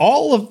 despite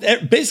all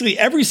of basically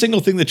every single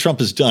thing that Trump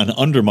has done,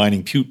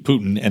 undermining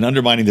Putin and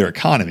undermining their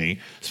economy,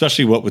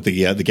 especially what with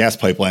the gas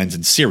pipelines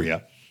in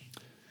Syria,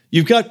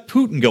 you've got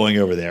Putin going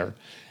over there,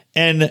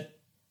 and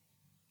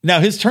now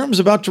his term's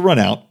about to run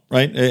out,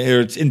 right?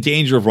 Or it's in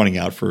danger of running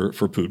out for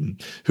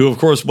Putin, who, of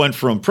course, went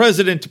from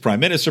president to prime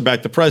minister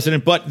back to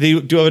president, but they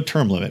do have a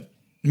term limit.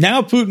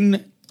 Now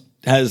Putin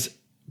has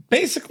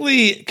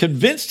basically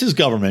convinced his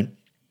government,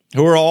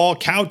 who are all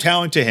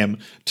kowtowing to him,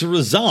 to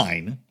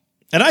resign.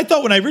 And I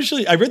thought when I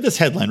read this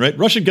headline, right?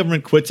 Russian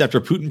government quits after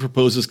Putin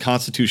proposes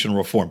constitutional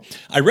reform.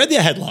 I read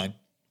the headline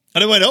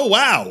and I went, oh,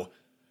 wow.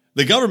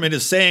 The government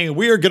is saying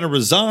we are going to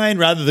resign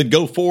rather than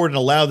go forward and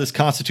allow this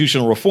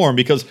constitutional reform,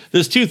 because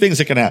there's two things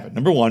that can happen.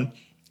 Number one,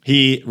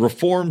 he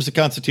reforms the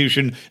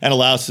Constitution and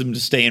allows him to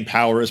stay in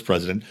power as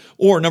president.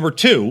 Or number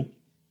two,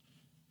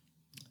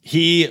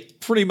 he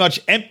pretty much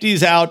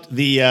empties out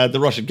the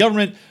Russian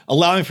government,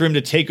 allowing for him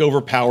to take over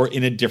power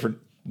in a different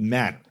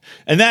manner.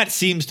 And that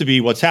seems to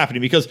be what's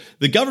happening, because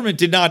the government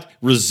did not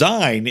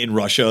resign in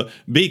Russia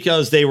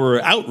because they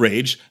were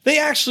outraged. They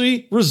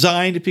actually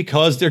resigned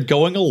because they're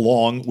going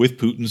along with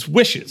Putin's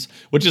wishes,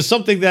 which is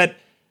something that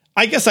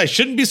I guess I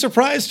shouldn't be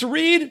surprised to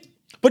read,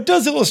 but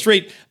does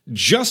illustrate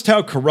just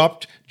how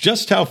corrupt,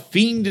 just how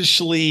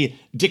fiendishly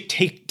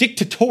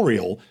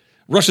dictatorial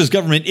Russia's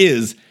government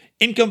is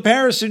in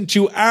comparison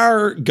to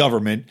our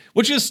government,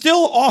 which is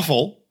still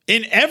awful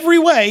in every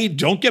way,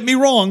 don't get me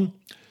wrong.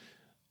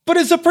 But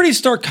it's a pretty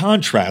stark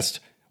contrast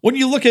when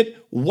you look at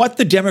what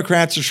the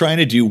Democrats are trying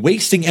to do,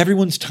 wasting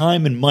everyone's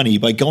time and money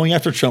by going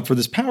after Trump for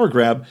this power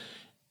grab,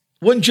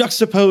 when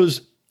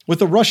juxtaposed with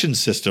the Russian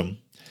system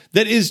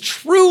that is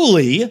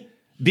truly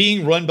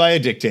being run by a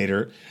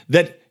dictator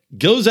that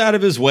goes out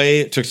of his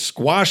way to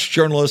squash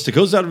journalists, that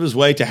goes out of his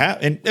way to have,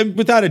 and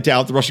without a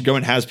doubt, the Russian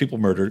government has people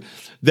murdered,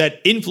 that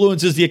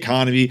influences the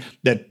economy,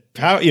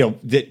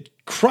 that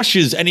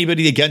crushes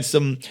anybody against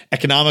them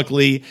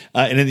economically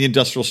and in the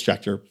industrial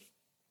sector,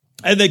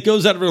 and that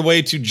goes out of their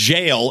way to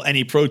jail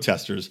any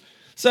protesters.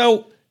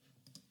 So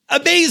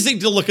amazing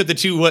to look at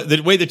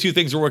the way the two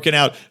things are working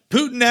out.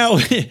 Putin now,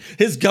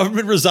 his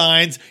government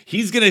resigns.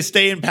 He's going to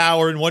stay in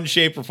power in one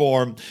shape or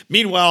form.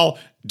 Meanwhile,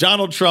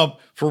 Donald Trump,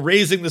 for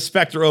raising the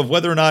specter of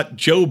whether or not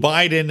Joe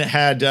Biden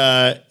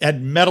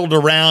had meddled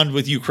around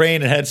with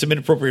Ukraine and had some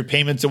inappropriate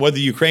payments, and whether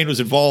Ukraine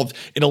was involved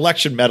in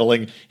election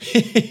meddling,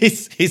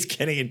 he's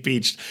getting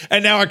impeached.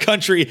 And now our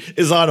country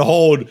is on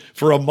hold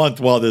for a month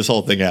while this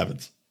whole thing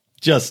happens.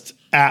 Just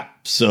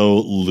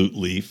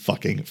absolutely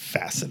fucking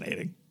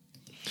fascinating.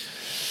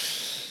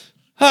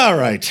 All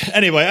right.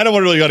 Anyway, I don't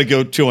really got to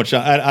go too much.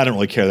 I don't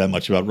really care that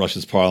much about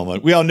Russia's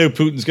parliament. We all knew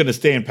Putin's going to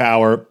stay in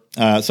power,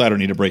 so I don't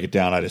need to break it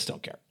down. I just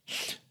don't care.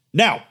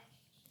 Now,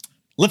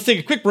 let's take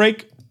a quick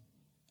break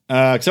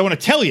because I want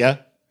to tell you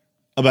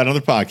about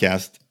another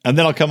podcast, and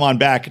then I'll come on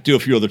back and do a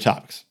few other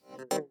topics.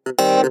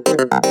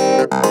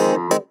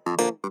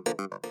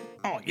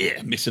 Oh,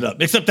 yeah, mix it up.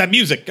 Mix up that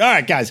music. All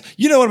right, guys,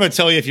 you know what I'm going to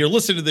tell you. If you're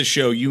listening to this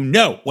show, you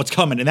know what's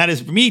coming, and that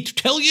is for me to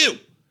tell you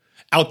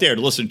out there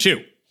to listen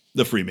to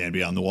the Free Man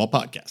Beyond the Wall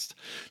podcast.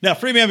 Now,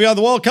 Free Man Beyond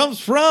the Wall comes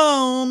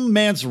from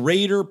Mance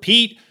Raider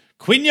Pete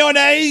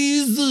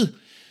Quinones.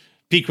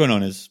 Pete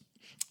Quinones.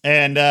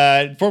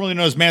 and formerly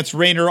known as Mance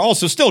Rayner,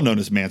 also still known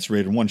as Mance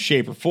Rayner in one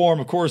shape or form.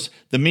 Of course,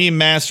 the meme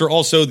master,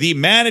 also the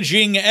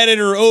managing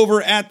editor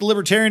over at the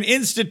Libertarian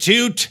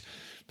Institute,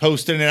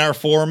 posted in our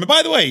forum. And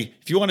by the way,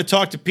 if you want to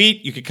talk to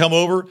Pete, you can come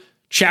over,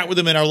 chat with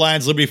him in our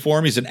Lions Liberty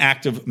forum. He's an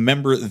active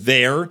member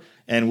there,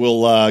 and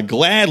will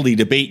gladly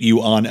debate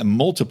you on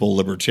multiple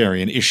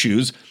libertarian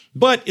issues.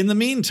 But in the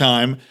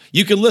meantime,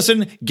 you can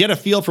listen, get a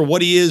feel for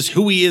what he is,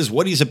 who he is,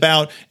 what he's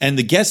about, and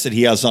the guests that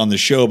he has on the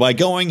show by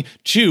going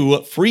to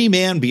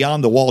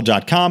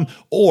freemanbeyondthewall.com,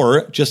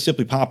 or just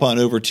simply pop on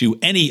over to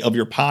any of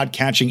your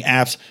podcatching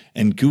apps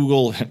and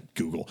Google,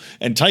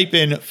 and type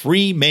in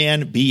Free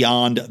Man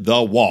Beyond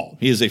the Wall.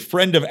 He is a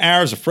friend of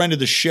ours, a friend of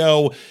the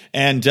show,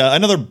 and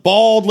another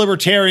bald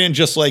libertarian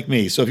just like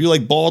me. So if you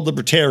like bald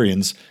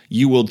libertarians,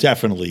 you will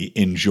definitely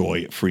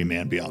enjoy Free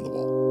Man Beyond the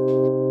Wall.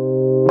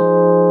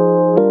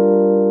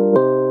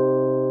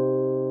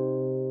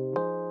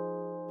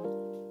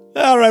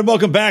 All right,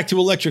 welcome back to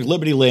Electric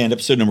Liberty Land,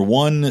 episode number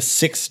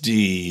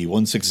 160,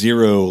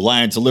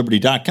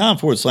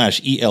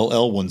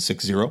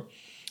 lionsofliberty.com/ELL160.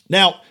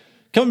 Now,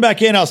 coming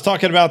back in, I was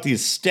talking about the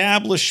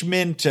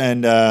establishment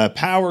and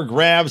power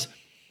grabs.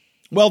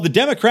 Well, the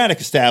Democratic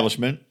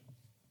establishment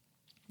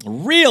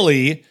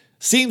really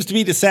seems to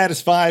be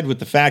dissatisfied with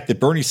the fact that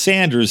Bernie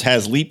Sanders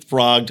has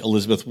leapfrogged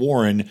Elizabeth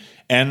Warren,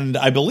 and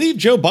I believe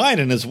Joe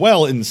Biden as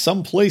well in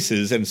some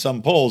places and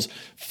some polls,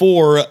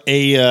 for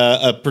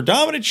a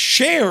predominant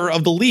share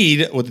of the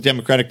lead with the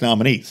Democratic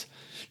nominees.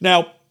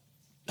 Now,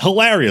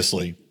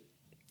 hilariously,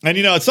 and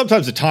it's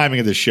sometimes the timing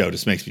of this show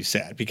just makes me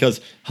sad,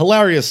 because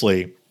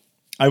hilariously,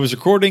 I was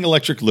recording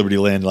Electric Liberty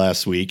Land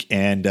last week,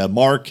 and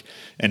Mark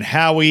and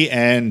Howie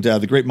and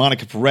the great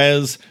Monica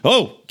Perez.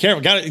 Oh,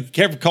 careful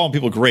calling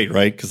people great,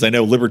 right? Because I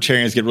know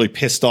libertarians get really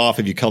pissed off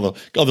if you call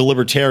the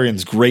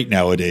libertarians great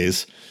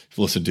nowadays. If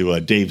you listen to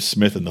Dave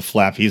Smith and the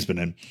flap he's been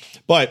in.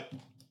 But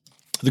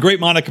the great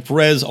Monica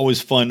Perez,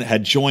 always fun,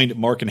 had joined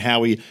Mark and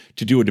Howie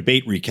to do a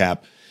debate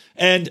recap.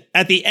 And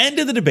at the end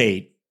of the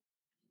debate,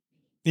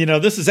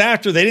 this is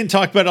after they didn't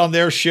talk about it on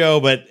their show,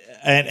 but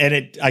and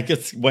it, I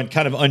guess, went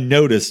kind of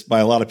unnoticed by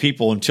a lot of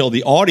people until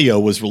the audio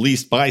was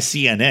released by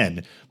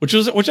CNN, which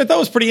I thought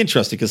was pretty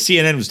interesting, because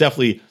CNN was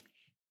definitely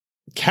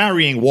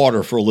carrying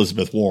water for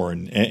Elizabeth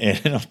Warren,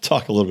 and I'll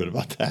talk a little bit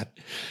about that.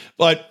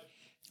 But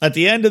at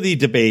the end of the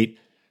debate,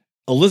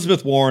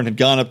 Elizabeth Warren had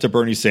gone up to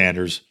Bernie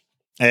Sanders,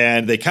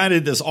 and they kind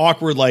of did this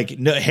awkward,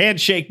 no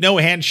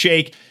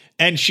handshake,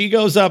 and she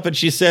goes up and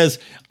she says,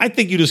 "I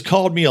think you just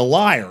called me a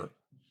liar,"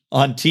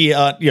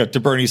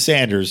 to Bernie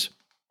Sanders.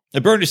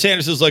 And Bernie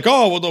Sanders is like,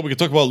 "Oh, well, no, we can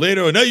talk about it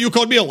later." And, "No, you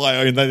called me a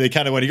liar." And then they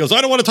kind of went, he goes, "I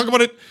don't want to talk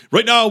about it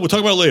right now. We'll talk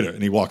about it later."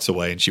 And he walks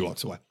away, and she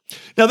walks away.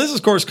 Now, this,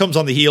 of course, comes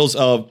on the heels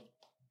of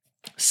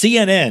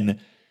CNN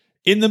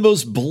in the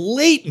most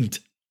blatant,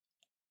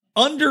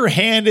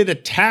 underhanded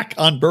attack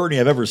on Bernie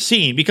I've ever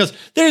seen, because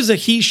there's a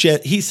he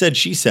said,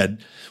 she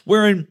said,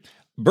 wherein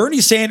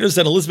Bernie Sanders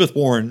and Elizabeth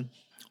Warren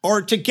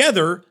are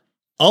together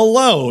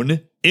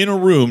alone in a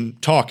room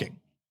talking.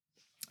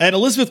 And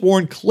Elizabeth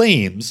Warren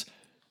claims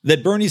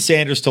that Bernie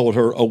Sanders told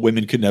her a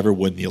woman could never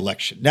win the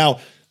election. Now,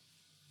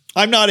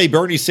 I'm not a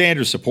Bernie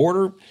Sanders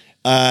supporter,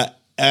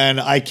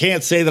 and I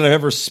can't say that I've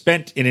ever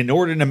spent an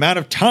inordinate amount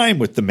of time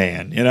with the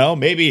man.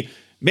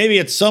 Maybe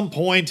at some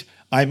point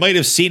I might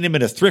have seen him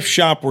in a thrift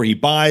shop where he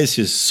buys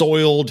his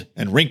soiled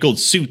and wrinkled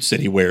suits that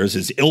he wears,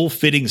 his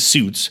ill-fitting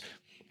suits,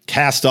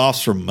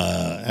 cast-offs from,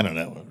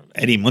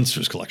 Eddie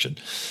Munster's collection,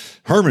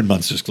 Herman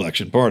Munster's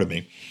collection, pardon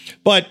me.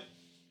 But,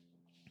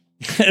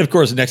 and of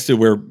course, next to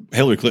where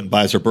Hillary Clinton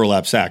buys her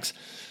burlap sacks.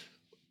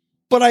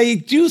 But I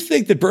do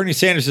think that Bernie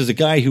Sanders is a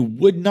guy who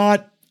would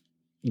not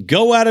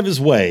go out of his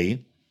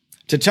way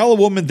to tell a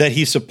woman that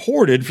he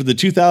supported for the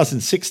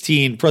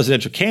 2016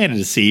 presidential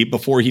candidacy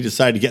before he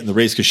decided to get in the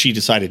race because she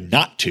decided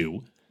not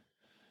to.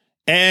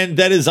 And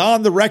that is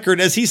on the record,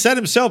 as he said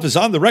himself, is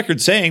on the record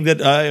saying that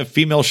a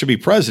female should be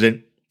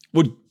president,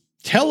 would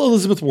tell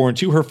Elizabeth Warren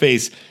to her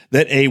face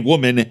that a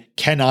woman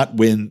cannot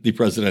win the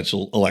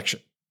presidential election.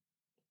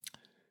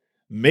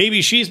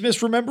 Maybe she's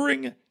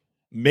misremembering.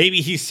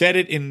 Maybe he said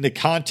it in the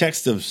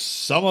context of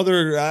some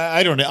other,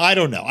 I don't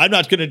know. I'm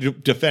not going to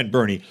defend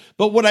Bernie.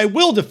 But what I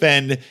will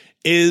defend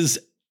is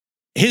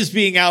his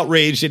being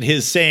outraged and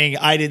his saying,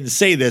 "I didn't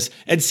say this."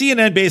 And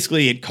CNN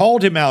basically had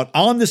called him out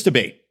on this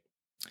debate.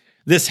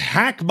 This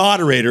hack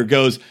moderator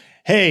goes,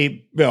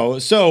 "Hey,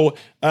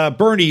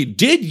 Bernie,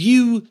 did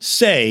you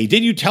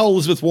tell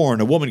Elizabeth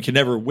Warren a woman can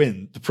never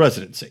win the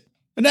presidency?"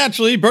 And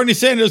naturally, Bernie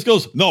Sanders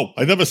goes, "No,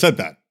 I never said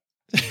that."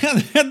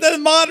 And then the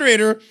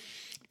moderator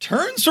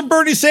turns from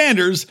Bernie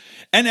Sanders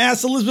and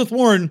asks Elizabeth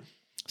Warren,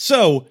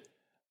 "So,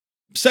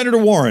 Senator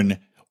Warren,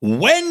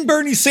 when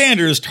Bernie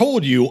Sanders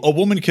told you a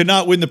woman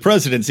cannot win the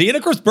presidency," and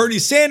of course Bernie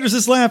Sanders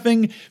is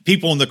laughing,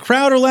 people in the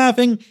crowd are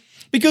laughing,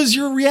 because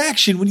your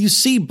reaction when you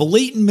see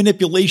blatant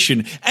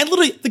manipulation, and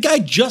literally the guy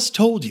just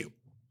told you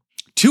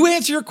to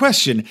answer your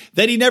question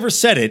that he never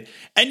said it,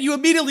 and you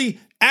immediately,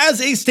 as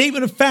a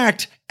statement of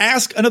fact,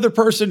 ask another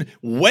person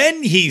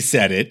when he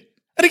said it,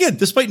 and again,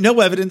 despite no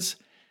evidence,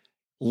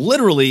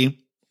 literally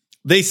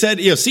they said,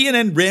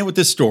 CNN ran with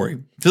this story.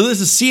 So this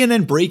is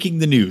CNN breaking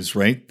the news,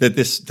 right?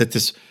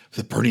 That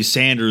Bernie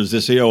Sanders,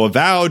 this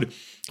avowed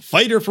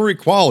fighter for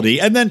equality.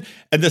 And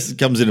this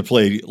comes into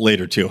play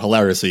later too,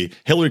 hilariously.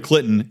 Hillary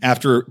Clinton,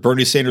 after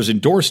Bernie Sanders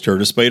endorsed her,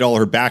 despite all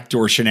her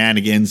backdoor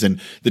shenanigans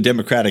and the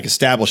Democratic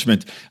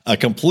establishment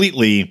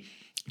completely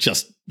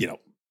just,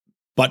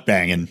 butt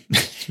banging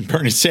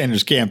Bernie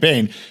Sanders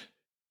campaign.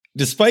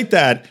 Despite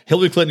that,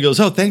 Hillary Clinton goes,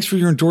 thanks for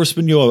your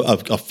endorsement,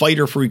 a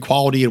fighter for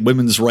equality and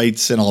women's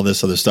rights and all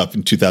this other stuff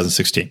in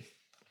 2016.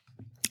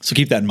 So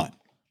keep that in mind.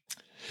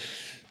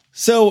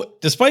 So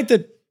despite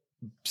that,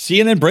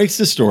 CNN breaks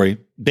this story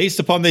based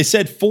upon, they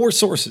said, 4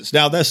 sources.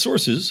 Now, those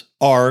sources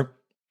are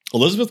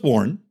Elizabeth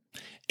Warren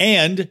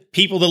and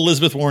people that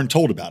Elizabeth Warren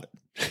told about it.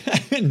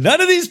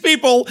 None of these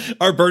people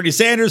are Bernie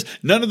Sanders.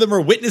 None of them are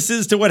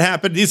witnesses to what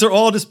happened. These are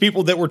all just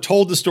people that were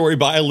told the story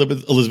by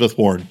Elizabeth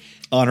Warren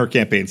on her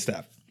campaign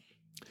staff.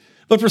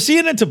 But for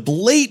CNN to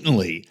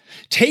blatantly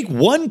take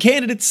one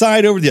candidate's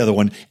side over the other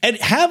one and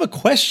have a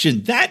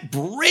question that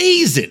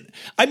brazen,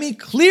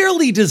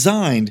 clearly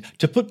designed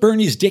to put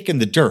Bernie's dick in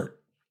the dirt.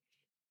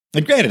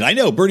 And granted, I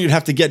know Bernie would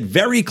have to get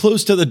very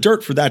close to the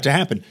dirt for that to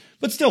happen,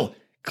 but still,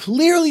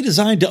 clearly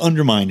designed to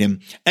undermine him,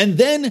 and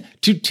then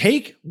to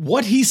take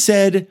what he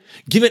said,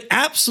 give it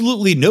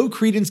absolutely no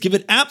credence, give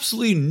it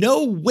absolutely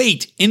no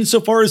weight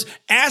insofar as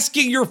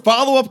asking your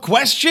follow-up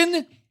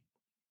question?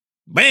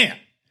 Man.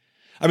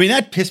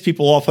 That pissed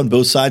people off on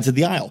both sides of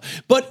the aisle.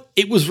 But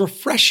it was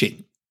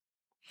refreshing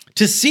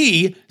to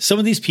see some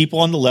of these people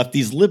on the left,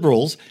 these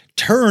liberals,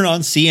 turn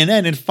on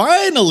CNN. And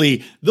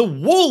finally, the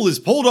wool is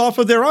pulled off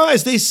of their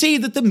eyes. They see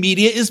that the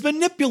media is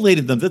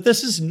manipulating them, that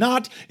this is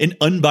not an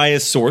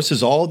unbiased source,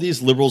 as all of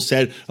these liberals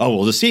said, the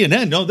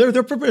CNN, no, they're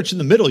pretty much in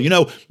the middle.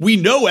 We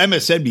know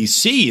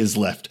MSNBC is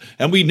left,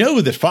 and we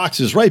know that Fox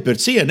is right, but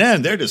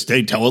CNN,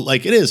 they tell it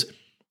like it is.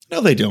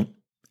 No, they don't.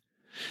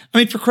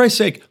 For Christ's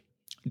sake,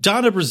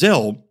 Donna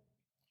Brazile,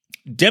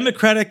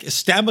 Democratic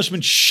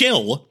establishment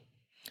shill,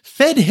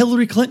 fed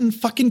Hillary Clinton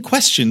fucking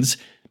questions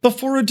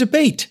before a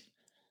debate.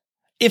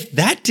 If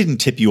that didn't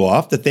tip you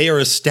off that they are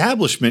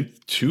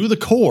establishment to the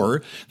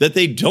core, that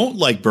they don't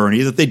like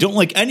Bernie, that they don't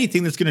like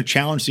anything that's going to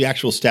challenge the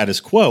actual status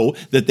quo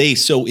that they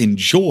so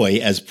enjoy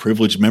as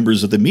privileged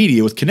members of the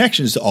media with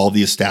connections to all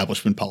the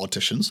establishment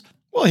politicians,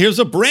 well, here's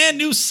a brand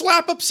new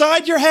slap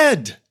upside your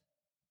head.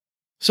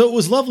 So it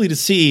was lovely to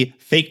see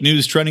fake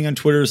news trending on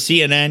Twitter,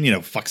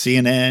 CNN, fuck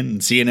CNN,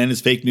 and CNN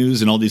is fake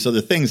news and all these other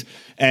things.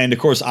 And of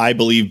course, I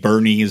believe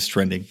Bernie is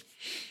trending.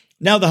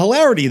 Now, the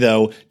hilarity,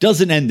 though,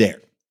 doesn't end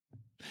there.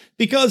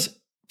 Because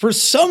for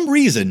some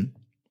reason,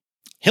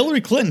 Hillary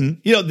Clinton,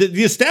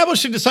 the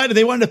establishment decided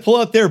they wanted to pull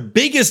out their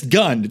biggest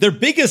gun, their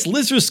biggest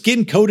lizard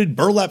skin coated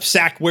burlap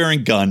sack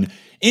wearing gun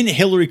in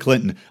Hillary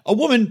Clinton, a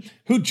woman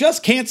who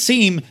just can't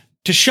seem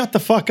to shut the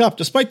fuck up,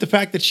 despite the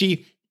fact that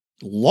she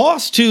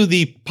lost to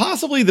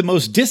possibly the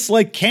most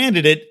disliked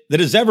candidate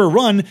that has ever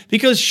run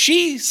because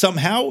she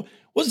somehow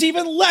was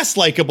even less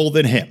likable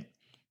than him.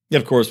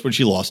 Of course, when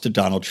she lost to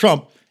Donald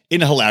Trump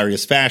in a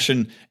hilarious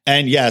fashion.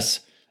 And yes,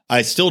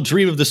 I still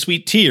dream of the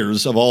sweet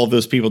tears of all of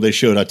those people they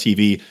showed on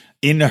TV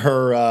in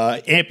her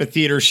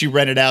amphitheater she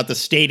rented out, the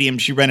stadium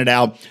she rented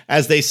out,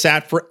 as they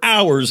sat for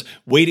hours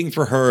waiting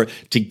for her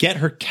to get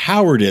her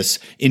cowardice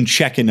in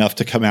check enough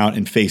to come out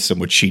and face them,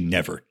 which she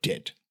never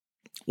did.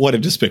 What a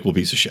despicable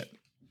piece of shit.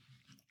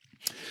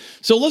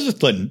 So Hillary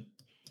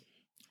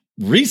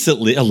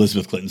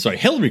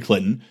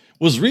Clinton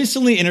was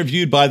recently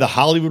interviewed by The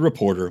Hollywood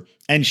Reporter,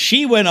 and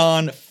she went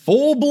on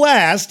full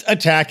blast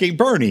attacking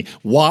Bernie.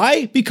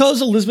 Why?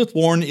 Because Elizabeth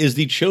Warren is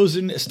the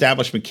chosen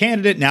establishment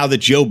candidate now that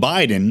Joe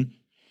Biden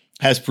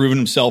has proven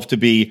himself to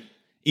be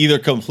either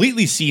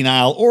completely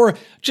senile or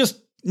just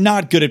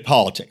not good at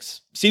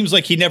politics. Seems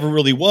like he never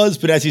really was,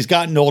 but as he's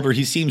gotten older,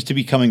 he seems to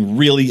be becoming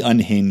really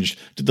unhinged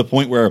to the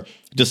point where,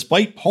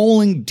 despite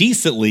polling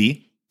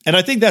decently, and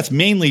I think that's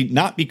mainly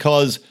not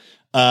because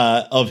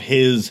of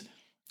his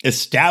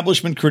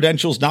establishment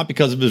credentials, not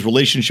because of his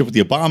relationship with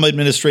the Obama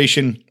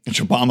administration, which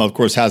Obama, of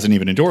course, hasn't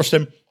even endorsed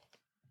him,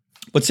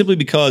 but simply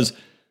because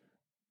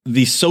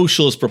the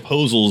socialist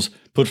proposals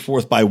put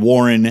forth by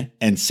Warren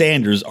and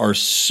Sanders are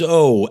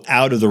so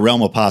out of the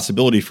realm of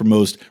possibility for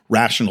most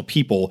rational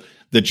people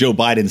that Joe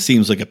Biden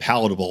seems like a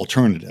palatable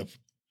alternative.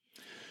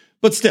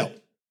 But still,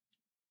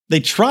 they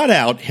trot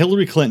out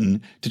Hillary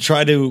Clinton to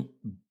try to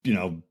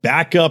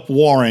back up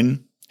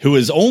Warren, who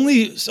has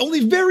only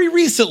very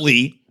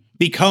recently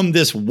become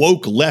this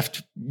woke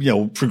left,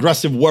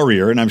 progressive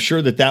warrior. And I'm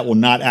sure that will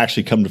not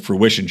actually come to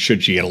fruition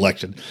should she get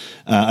elected.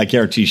 I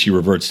guarantee she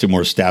reverts to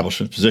more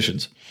establishment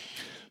positions.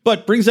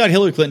 But brings out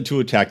Hillary Clinton to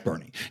attack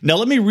Bernie. Now,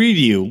 let me read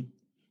you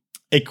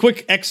a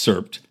quick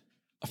excerpt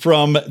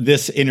from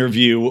this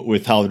interview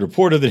with Hollywood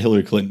Reporter that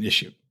Hillary Clinton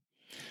issued.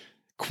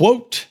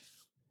 Quote,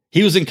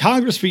 "He was in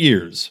Congress for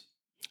years.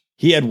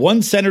 He had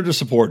one senator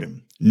support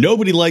him.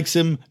 Nobody likes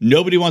him.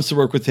 Nobody wants to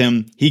work with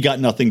him. He got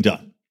nothing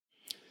done.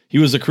 He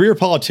was a career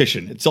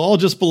politician. It's all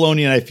just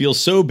baloney, and I feel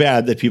so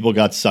bad that people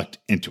got sucked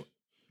into it."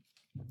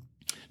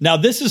 Now,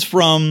 this is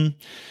from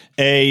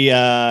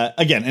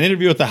an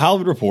interview with the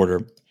Hollywood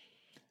Reporter.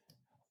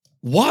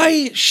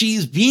 Why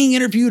she's being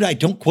interviewed, I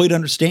don't quite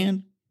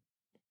understand.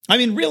 I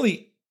mean,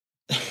 really,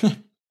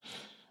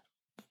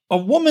 a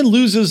woman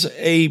loses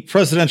a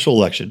presidential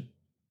election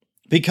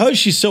because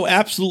she's so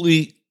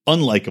absolutely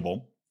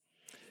unlikable.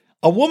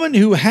 A woman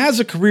who has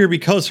a career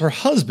because her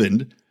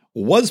husband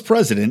was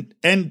president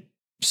and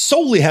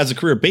solely has a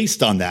career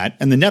based on that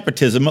and the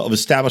nepotism of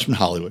establishment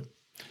Hollywood.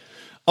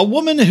 A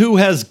woman who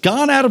has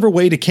gone out of her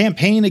way to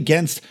campaign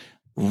against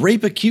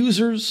rape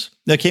accusers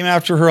that came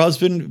after her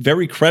husband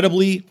very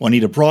credibly,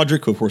 Juanita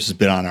Broaddrick, who of course has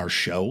been on our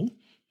show.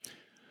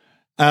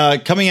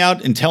 Coming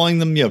out and telling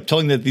them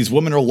that these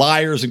women are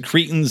liars and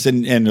cretins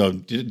and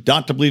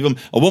not to believe them.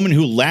 A woman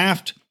who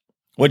laughed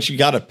when she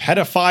got a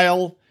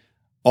pedophile,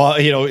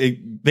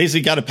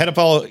 basically got a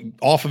pedophile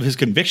off of his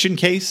conviction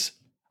case.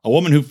 A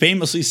woman who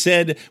famously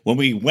said, when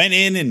we went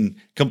in and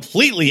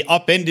completely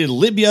upended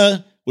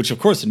Libya, which of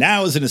course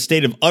now is in a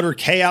state of utter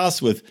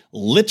chaos with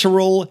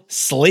literal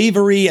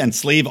slavery and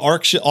slave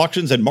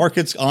auctions and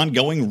markets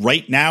ongoing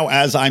right now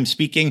as I'm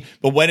speaking,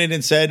 but went in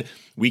and said,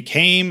 we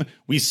came,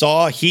 we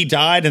saw, he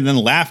died, and then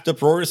laughed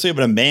uproariously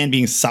about a man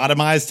being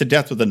sodomized to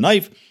death with a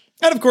knife.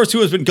 And of course, who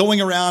has been going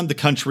around the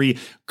country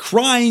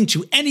crying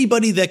to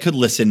anybody that could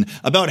listen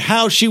about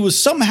how she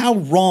was somehow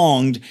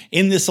wronged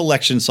in this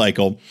election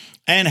cycle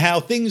and how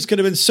things could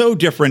have been so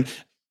different,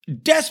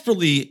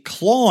 desperately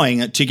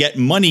clawing to get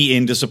money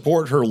in to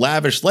support her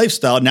lavish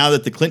lifestyle now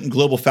that the Clinton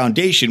Global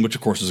Foundation, which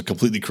of course is a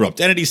completely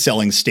corrupt entity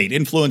selling state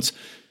influence,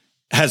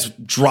 has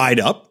dried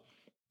up.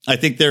 I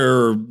think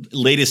their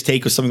latest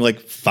take was something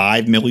like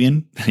 5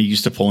 million. They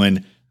used to pull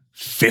in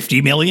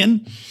 50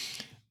 million.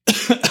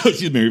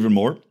 Excuse me, even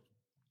more.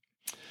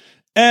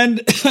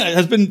 And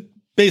has been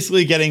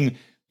basically getting,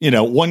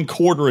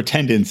 1/4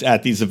 attendance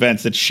at these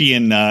events that she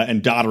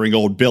and doddering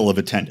old Bill have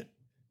attended.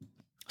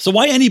 So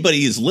why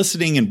anybody is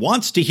listening and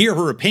wants to hear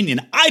her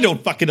opinion, I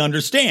don't fucking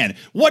understand.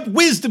 What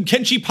wisdom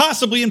can she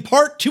possibly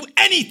impart to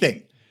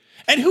anything?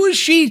 And who is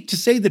she to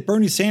say that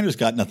Bernie Sanders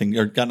got nothing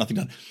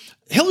done?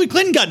 Hillary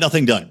Clinton got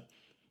nothing done.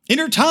 In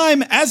her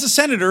time as a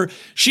senator,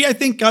 she, I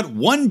think, got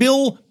one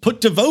bill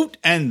put to vote,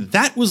 and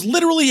that was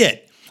literally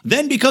it.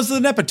 Then, because of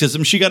the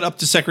nepotism, she got up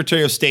to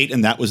Secretary of State,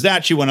 and that was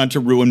that. She went on to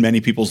ruin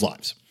many people's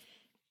lives.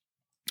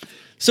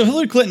 So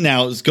Hillary Clinton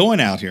now is going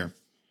out here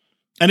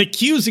and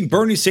accusing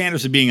Bernie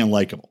Sanders of being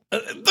unlikable.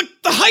 The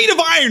height of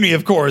irony,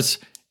 of course,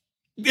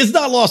 is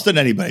not lost on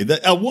anybody.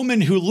 A woman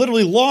who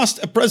literally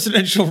lost a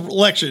presidential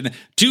election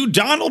to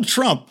Donald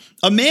Trump,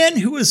 a man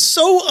who is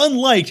so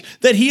unliked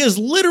that he has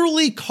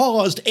literally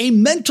caused a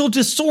mental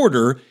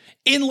disorder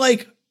in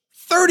like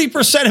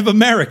 30% of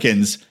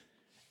Americans,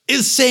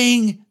 is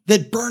saying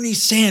that Bernie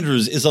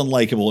Sanders is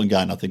unlikable and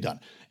got nothing done.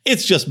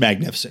 It's just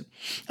magnificent.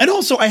 And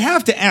also, I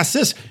have to ask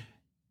this.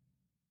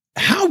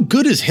 How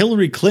good is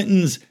Hillary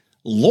Clinton's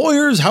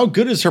lawyers? How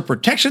good is her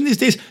protection these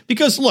days?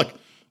 Because look,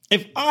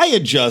 if I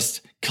had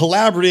just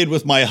collaborated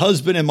with my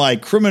husband and my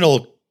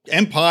criminal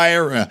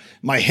empire,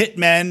 my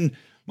hitmen,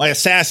 my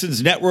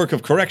assassins network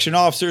of correction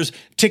officers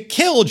to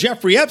kill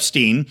Jeffrey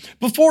Epstein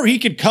before he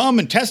could come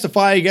and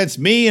testify against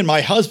me and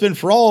my husband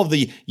for all of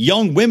the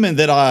young women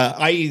that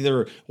I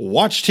either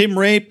watched him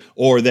rape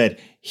or that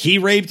he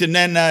raped and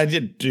then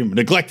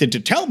neglected to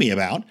tell me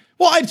about,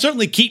 well, I'd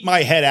certainly keep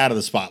my head out of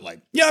the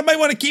spotlight. Yeah, I might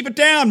want to keep it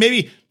down,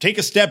 maybe take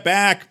a step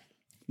back,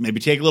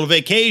 maybe take a little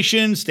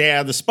vacation, stay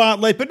out of the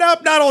spotlight, but nope,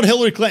 not old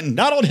Hillary Clinton,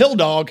 not old Hill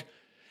Dog.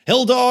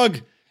 Hill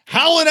Dog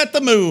howling at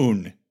the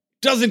moon,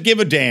 doesn't give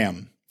a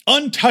damn.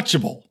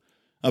 Untouchable,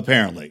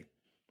 apparently.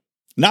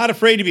 Not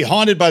afraid to be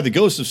haunted by the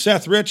ghost of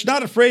Seth Rich,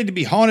 not afraid to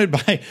be haunted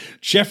by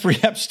Jeffrey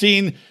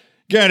Epstein.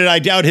 Granted, I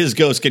doubt his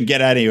ghost can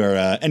get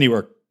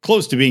anywhere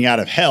close to being out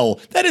of hell.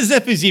 That is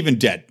if he's even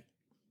dead.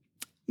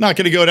 Not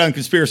going to go down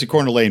conspiracy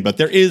corner lane, but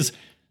there is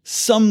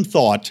some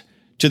thought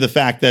to the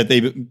fact that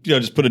they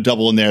just put a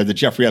double in there that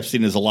Jeffrey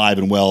Epstein is alive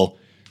and well,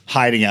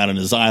 hiding out on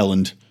his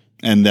island,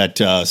 and that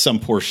some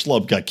poor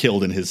schlub got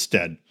killed in his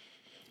stead.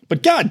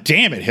 But God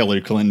damn it,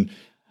 Hillary Clinton.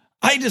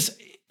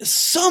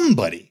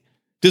 Somebody,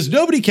 does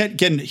nobody, can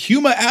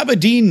Huma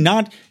Abedin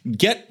not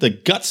get the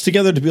guts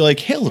together to be like,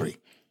 Hillary,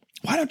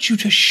 why don't you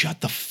just shut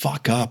the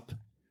fuck up?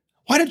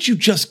 Why don't you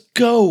just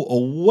go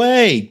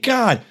away?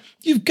 God,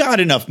 you've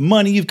got enough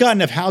money. You've got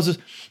enough houses.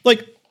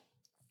 Like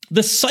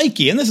the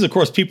psyche, and this is, of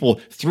course,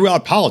 people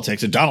throughout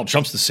politics, and Donald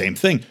Trump's the same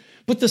thing,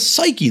 but the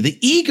psyche, the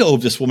ego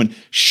of this woman,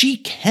 she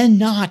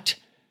cannot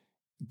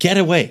get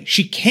away.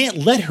 She can't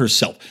let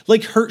herself,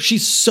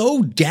 she's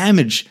so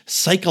damaged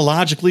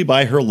psychologically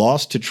by her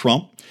loss to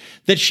Trump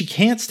that she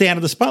can't stay out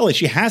of the spotlight.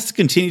 She has to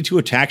continue to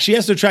attack. She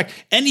has to attract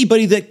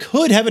anybody that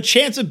could have a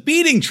chance of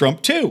beating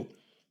Trump too.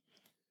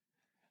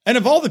 And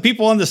of all the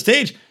people on the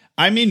stage,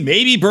 I mean,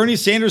 maybe Bernie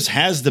Sanders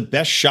has the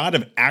best shot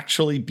of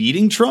actually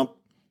beating Trump.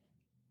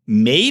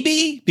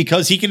 Maybe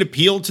because he can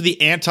appeal to the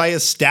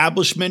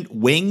anti-establishment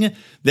wing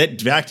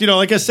that backed,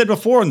 like I said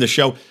before on the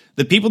show,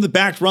 the people that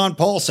backed Ron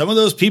Paul, some of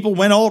those people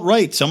went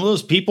alt-right. Some of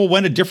those people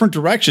went a different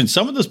direction.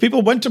 Some of those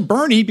people went to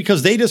Bernie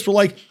because they just were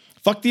like,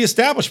 Fuck the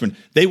establishment.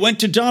 They went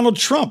to Donald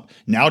Trump.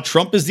 Now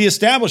Trump is the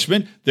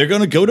establishment. They're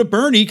going to go to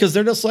Bernie because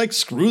they're just like,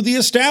 screw the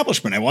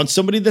establishment. I want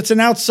somebody that's an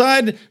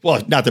outside.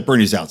 Well, not that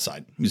Bernie's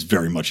outside. He's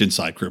very much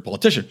inside career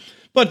politician.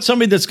 But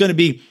somebody that's going to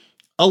be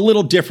a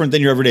little different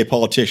than your everyday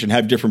politician,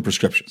 have different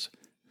prescriptions.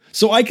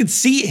 So I could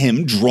see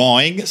him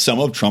drawing some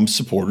of Trump's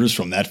supporters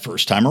from that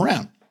first time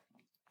around.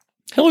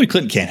 Hillary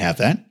Clinton can't have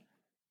that.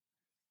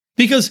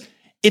 Because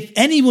if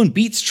anyone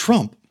beats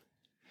Trump,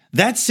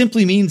 that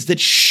simply means that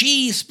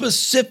she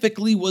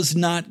specifically was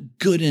not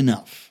good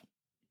enough.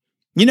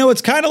 You know,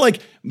 it's kind of like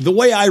the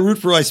way I root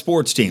for my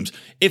sports teams.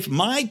 If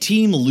my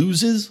team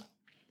loses,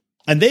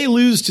 and they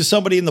lose to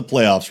somebody in the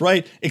playoffs,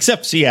 right?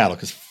 Except Seattle,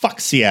 because fuck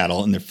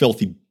Seattle and their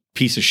filthy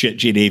piece of shit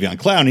Jadeveon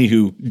Clowney,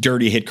 who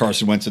dirty hit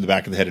Carson Wentz in the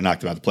back of the head and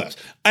knocked him out of the playoffs.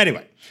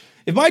 Anyway,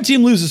 if my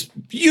team loses,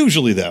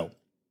 usually though,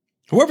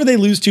 whoever they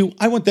lose to,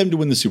 I want them to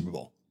win the Super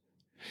Bowl.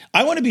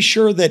 I want to be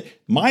sure that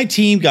my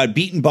team got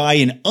beaten by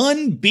an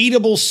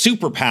unbeatable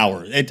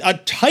superpower, a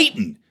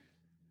titan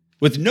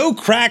with no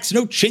cracks,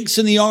 no chinks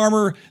in the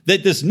armor,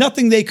 that there's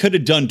nothing they could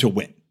have done to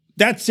win.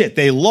 That's it.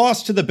 They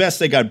lost to the best.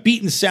 They got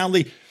beaten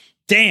soundly.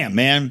 Damn,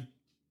 man.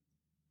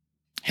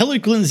 Hillary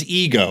Clinton's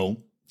ego,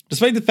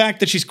 despite the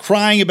fact that she's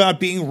crying about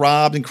being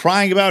robbed and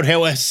crying about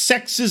how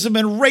sexism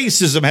and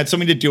racism had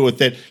something to do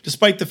with it,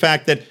 despite the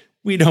fact that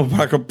we know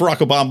Barack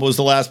Obama was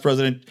the last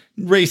president.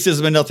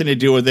 Racism had nothing to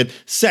do with it.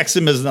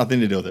 Sexism has nothing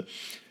to do with it.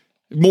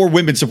 More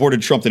women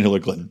supported Trump than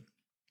Hillary Clinton.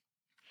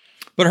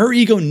 But her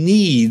ego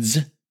needs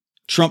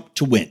Trump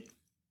to win.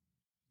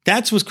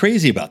 That's what's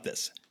crazy about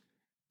this.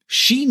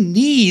 She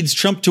needs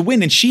Trump to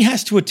win, and she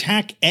has to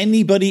attack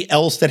anybody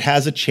else that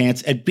has a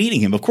chance at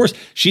beating him. Of course,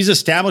 she's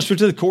established her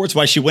to the courts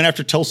why she went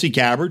after Tulsi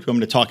Gabbard, who I'm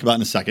going to talk about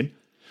in a second.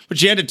 But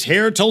she had to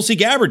tear Tulsi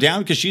Gabbard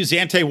down because she's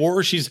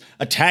anti-war. She's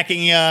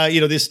attacking,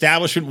 the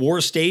establishment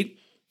war state.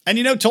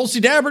 And, Tulsi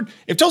Gabbard,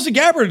 if Tulsi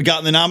Gabbard had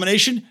gotten the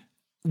nomination,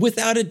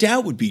 without a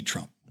doubt would beat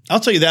Trump.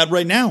 I'll tell you that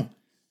right now.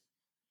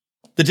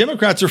 The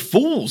Democrats are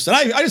fools. And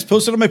I just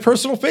posted on my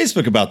personal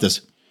Facebook about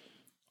this.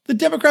 The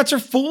Democrats are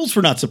fools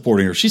for not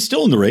supporting her. She's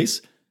still in the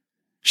race.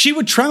 She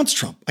would trounce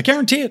Trump. I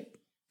guarantee it.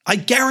 I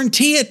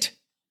guarantee it.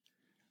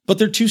 But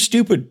they're too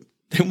stupid.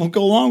 They won't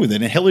go along with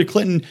it. And Hillary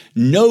Clinton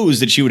knows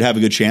that she would have a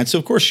good chance. So,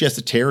 of course, she has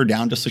to tear her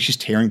down just like she's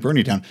tearing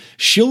Bernie down.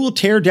 She will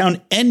tear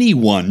down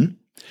anyone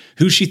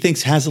who she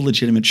thinks has a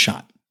legitimate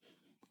shot.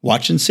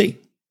 Watch and see.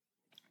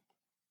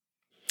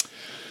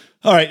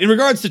 All right. In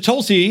regards to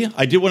Tulsi,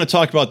 I did want to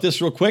talk about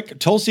this real quick.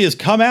 Tulsi has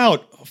come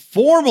out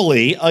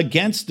formally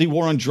against the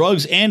war on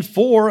drugs and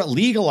for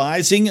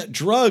legalizing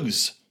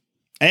drugs.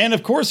 And,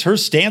 of course, her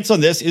stance on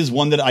this is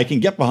one that I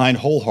can get behind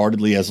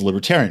wholeheartedly as a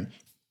libertarian.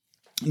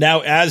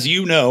 Now, as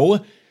you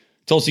know,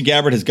 Tulsi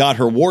Gabbard has got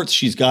her warts.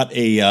 She's got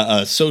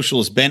a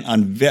socialist bent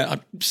on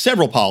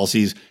several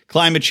policies,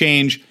 climate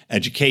change,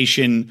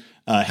 education,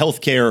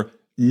 healthcare,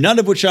 none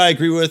of which I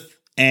agree with,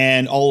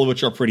 and all of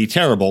which are pretty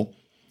terrible.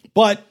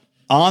 But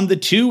on the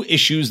two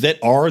issues that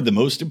are the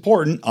most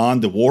important,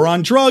 on the war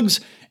on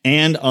drugs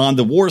and on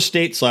the war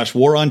state /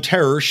 war on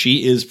terror,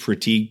 she is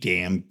pretty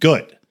damn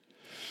good.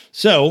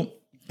 So,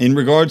 in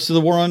regards to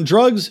the war on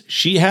drugs,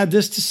 she had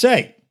this to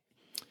say.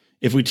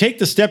 If we take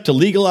the step to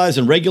legalize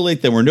and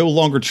regulate, then we're no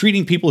longer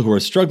treating people who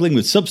are struggling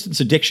with substance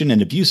addiction and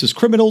abuse as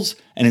criminals,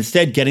 and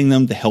instead getting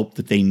them the help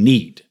that they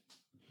need.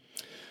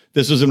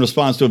 This was in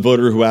response to a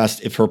voter who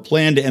asked if her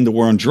plan to end the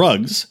war on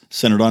drugs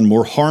centered on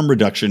more harm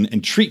reduction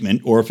and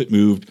treatment, or if it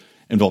moved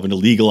involving to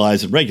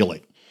legalize and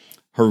regulate.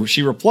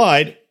 She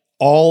replied,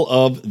 all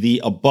of the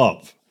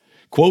above.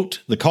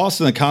 Quote, the cost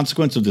and the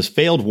consequence of this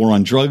failed war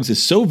on drugs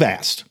is so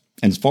vast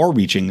and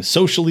far-reaching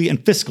socially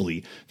and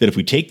fiscally that if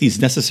we take these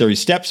necessary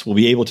steps, we'll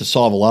be able to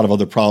solve a lot of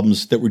other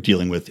problems that we're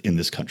dealing with in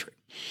this country.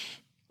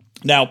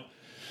 Now,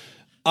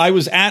 I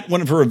was at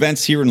one of her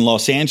events here in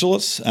Los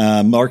Angeles.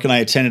 Mark and I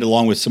attended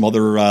along with some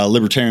other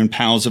libertarian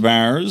pals of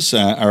ours.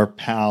 Our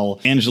pal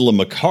Angela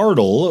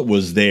McCardle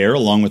was there,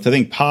 along with, I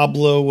think,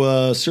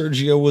 Pablo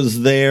Sergio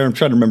was there. I'm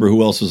trying to remember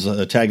who else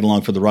was tagging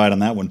along for the ride on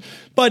that one.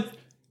 But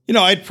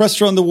I had pressed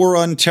her on the war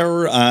on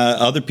terror.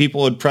 Other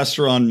people had pressed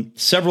her on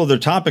several other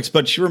topics,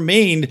 but she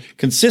remained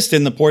consistent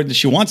in the point that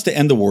she wants to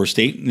end the war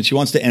state and she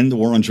wants to end the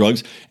war on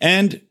drugs.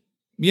 And,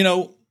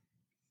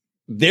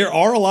 there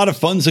are a lot of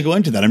funds that go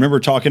into that. I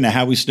remember talking to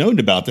Howie Snowden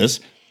about this,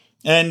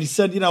 and he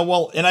said, and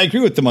I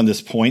agree with them on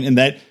this point, in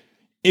that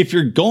if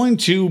you're going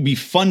to be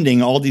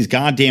funding all these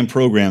goddamn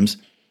programs,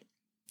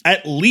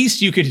 at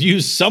least you could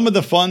use some of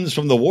the funds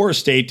from the war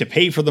state to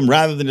pay for them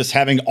rather than just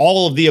having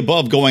all of the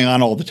above going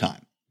on all the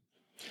time.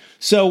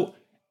 So,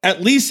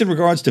 at least in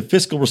regards to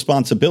fiscal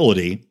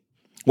responsibility,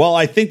 while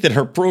I think that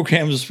her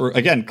programs for,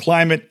 again,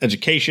 climate,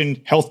 education,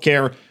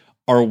 healthcare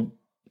are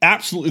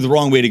absolutely the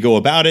wrong way to go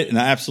about it, and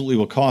absolutely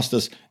will cost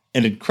us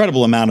an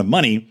incredible amount of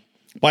money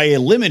by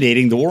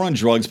eliminating the war on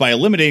drugs,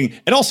 and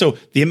also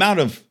the amount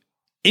of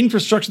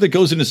infrastructure that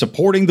goes into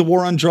supporting the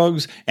war on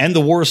drugs and the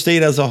war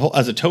state as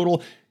a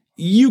total,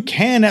 you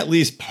can at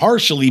least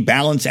partially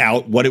balance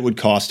out what it would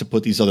cost to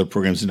put these other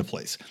programs into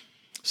place.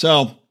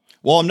 So,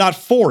 while I'm not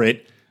for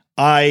it,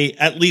 I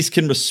at least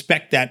can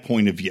respect that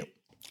point of view.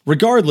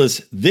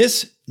 Regardless,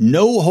 this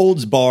no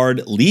holds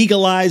barred,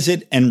 legalize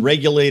it and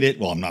regulate it.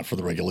 Well, I'm not for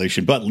the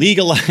regulation, but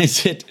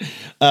legalize it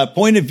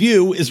point of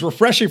view is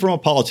refreshing from a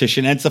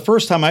politician. And it's the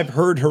first time I've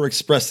heard her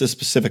express this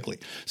specifically.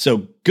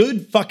 So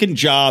good fucking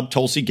job,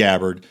 Tulsi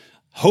Gabbard.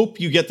 Hope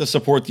you get the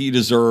support that you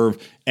deserve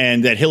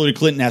and that Hillary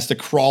Clinton has to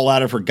crawl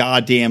out of her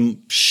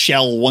goddamn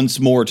shell once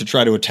more to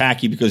try to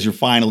attack you because you're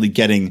finally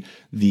getting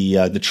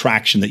the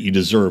traction that you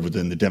deserve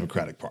within the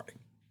Democratic Party.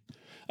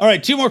 All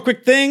right, two more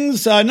quick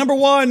things. Number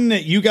one,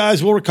 you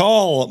guys will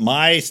recall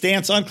my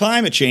stance on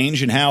climate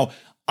change and how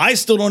I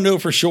still don't know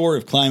for sure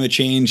if climate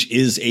change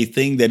is a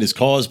thing that is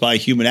caused by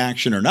human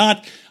action or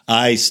not.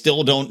 I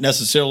still don't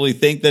necessarily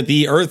think that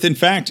the Earth, in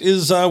fact,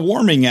 is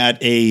warming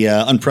at a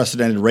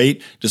unprecedented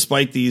rate,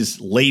 despite these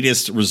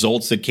latest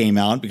results that came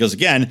out. Because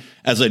again,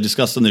 as I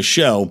discussed on this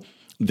show,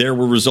 there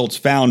were results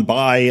found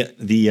by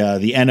the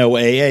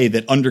NOAA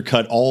that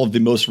undercut all of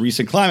the most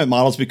recent climate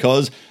models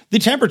because the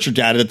temperature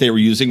data that they were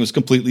using was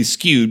completely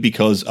skewed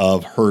because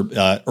of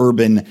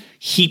urban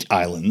heat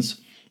islands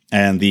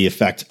and the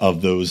effect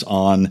of those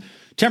on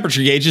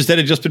temperature gauges that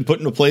had just been put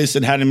into place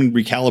and hadn't been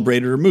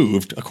recalibrated or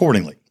moved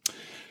accordingly.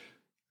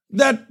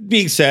 That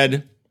being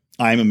said,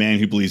 I'm a man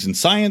who believes in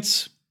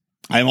science.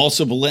 I'm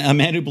also a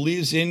man who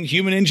believes in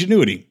human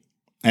ingenuity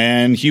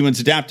and humans'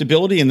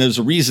 adaptability. And there's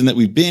a reason that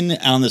we've been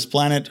on this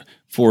planet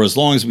for as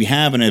long as we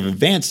have and have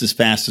advanced as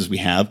fast as we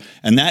have.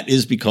 And that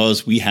is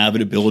because we have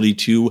an ability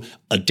to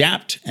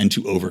adapt and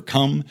to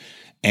overcome.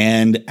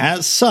 And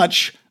as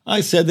such, I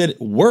said that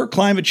were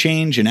climate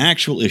change an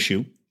actual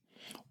issue,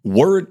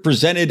 were it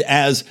presented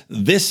as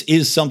this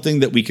is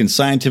something that we can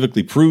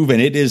scientifically prove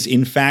and it is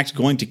in fact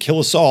going to kill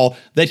us all,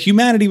 that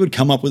humanity would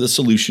come up with a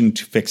solution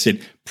to fix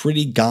it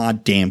pretty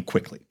goddamn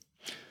quickly.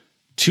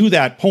 To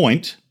that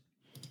point,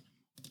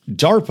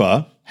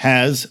 DARPA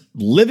has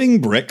living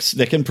bricks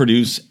that can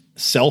produce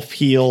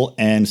self-heal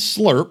and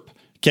slurp,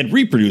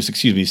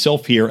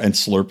 self-heal and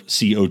slurp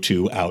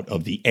CO2 out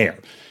of the air.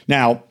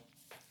 Now,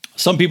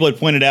 some people had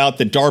pointed out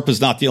that DARPA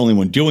is not the only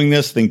one doing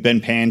this. I think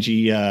Ben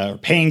Pangi, or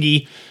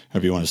Pangi,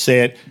 however you want to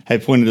say it,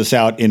 had pointed this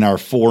out in our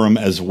forum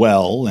as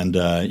well. And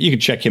you can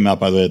check him out,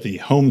 by the way, at the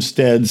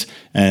Homesteads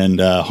and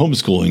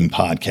Homeschooling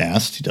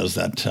podcast. He does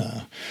that,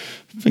 I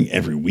think,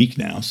 every week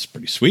now. It's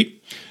pretty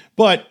sweet.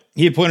 But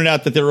he had pointed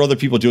out that there are other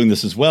people doing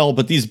this as well.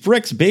 But these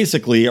bricks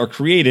basically are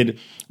created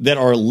that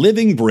are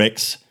living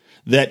bricks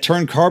that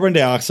turn carbon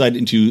dioxide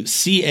into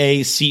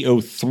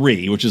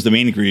CaCO3, which is the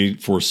main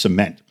ingredient for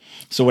cement.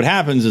 So what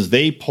happens is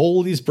they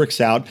pull these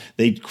bricks out,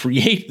 you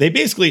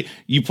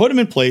put them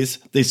in place,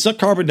 they suck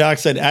carbon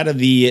dioxide out of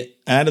the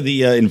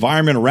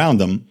environment around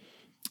them,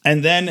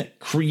 and then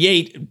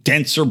create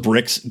denser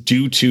bricks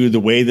due to the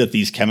way that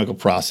these chemical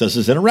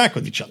processes interact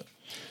with each other.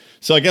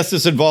 So I guess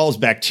this involves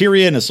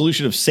bacteria and a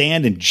solution of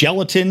sand and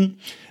gelatin.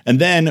 And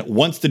then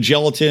once the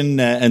gelatin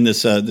and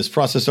this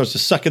process starts to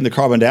suck in the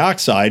carbon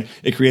dioxide,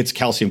 it creates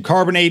calcium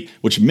carbonate,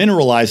 which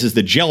mineralizes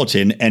the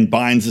gelatin and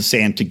binds the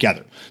sand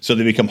together. So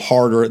they become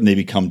harder and they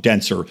become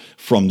denser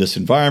from this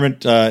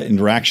environment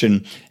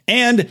interaction.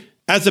 And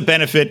as a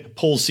benefit,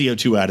 pulls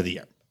CO2 out of the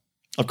air.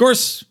 Of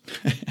course,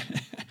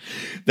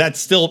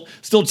 that's still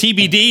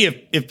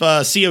TBD if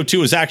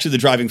CO2 is actually the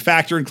driving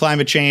factor in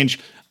climate change.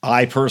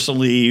 I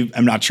personally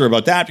am not sure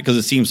about that because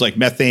it seems like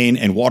methane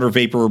and water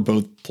vapor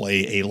both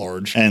play a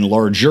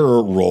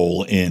larger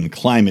role in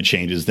climate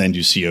changes than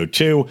do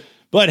CO2.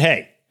 But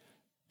hey,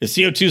 if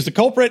CO2 is the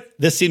culprit,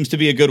 this seems to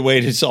be a good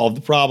way to solve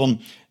the problem.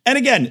 And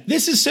again,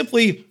 this is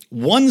simply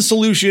one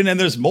solution and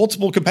there's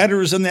multiple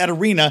competitors in that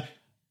arena.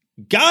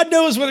 God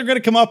knows what they're going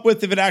to come up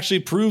with if it actually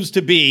proves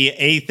to be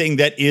a thing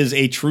that is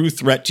a true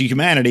threat to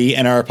humanity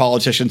and our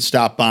politicians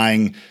stop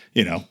buying,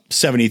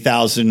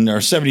 70,000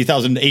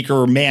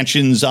 acre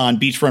mansions on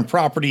beachfront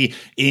property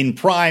in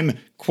prime,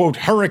 quote,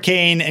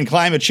 hurricane and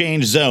climate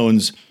change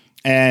zones,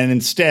 and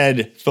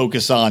instead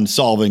focus on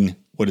solving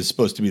what is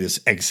supposed to be this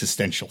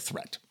existential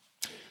threat.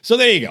 So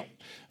there you go.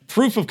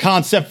 Proof of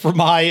concept for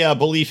my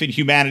belief in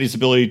humanity's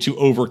ability to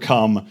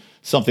overcome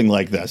something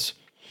like this.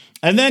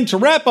 And then to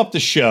wrap up the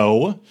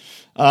show,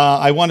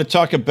 I want to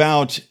talk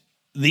about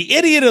the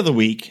idiot of the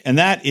week, and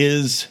that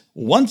is,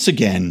 once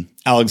again,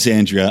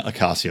 Alexandria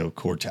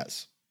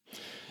Ocasio-Cortez.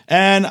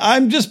 And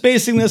I'm just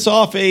basing this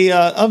off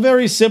a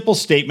very simple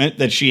statement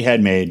that she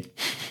had made.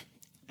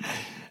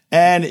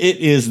 And it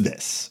is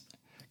this,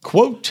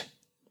 quote,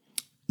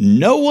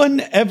 "No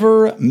one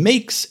ever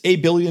makes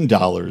 $1 billion.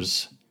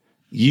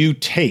 You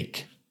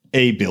take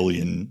 $1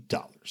 billion."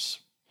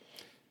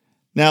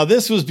 Now,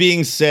 this was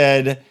being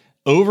said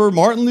over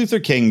Martin Luther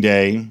King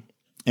Day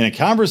in a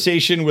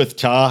conversation with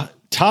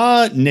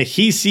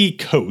Ta-Nehisi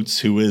Coates,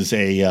 who is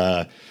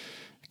a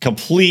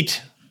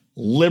complete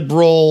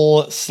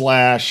liberal /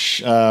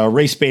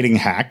 race-baiting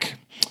hack,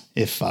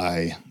 if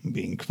I'm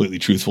being completely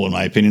truthful in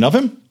my opinion of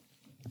him.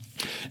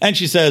 And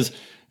she says,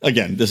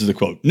 again, this is the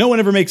quote, "No one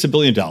ever makes $1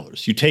 billion.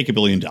 You take $1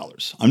 billion.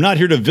 I'm not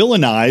here to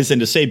villainize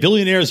and to say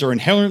billionaires are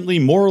inherently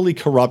morally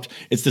corrupt.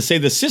 It's to say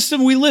the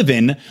system we live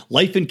in,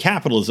 life in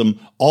capitalism,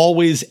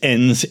 always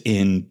ends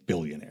in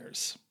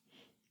billionaires."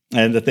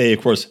 And that they,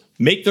 of course,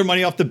 make their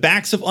money off the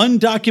backs of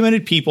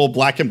undocumented people,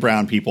 black and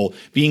brown people,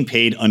 being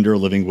paid under a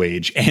living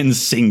wage, and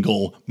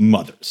single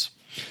mothers.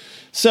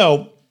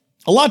 So,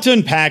 a lot to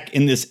unpack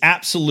in this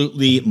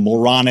absolutely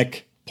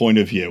moronic point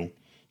of view.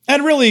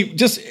 And really,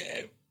 just,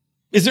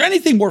 is there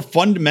anything more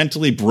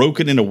fundamentally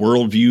broken in a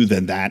worldview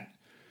than that?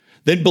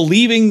 Than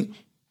believing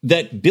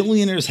that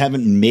billionaires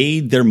haven't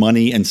made their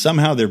money and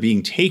somehow they're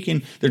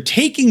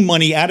taking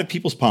money out of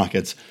people's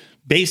pockets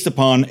based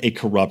upon a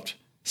corrupt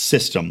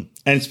system.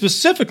 And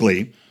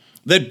specifically,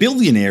 that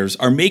billionaires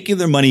are making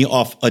their money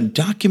off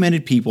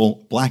undocumented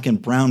people, black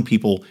and brown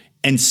people,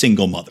 and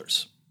single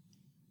mothers.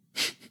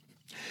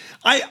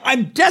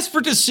 I'm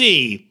desperate to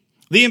see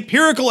the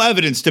empirical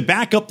evidence to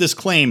back up this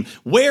claim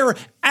where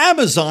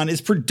Amazon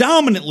is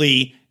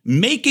predominantly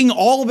making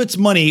all of its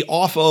money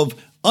off of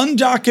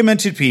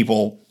undocumented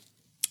people,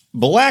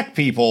 black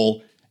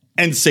people,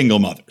 and single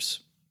mothers.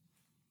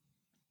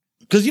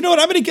 Because you know what?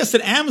 I'm going to guess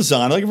that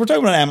Amazon, like if we're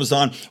talking about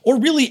Amazon, or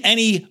really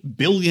any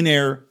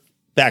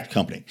billionaire-backed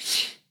company,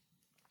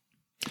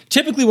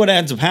 typically what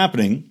ends up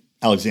happening,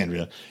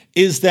 Alexandria,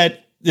 is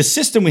that the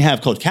system we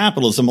have called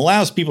capitalism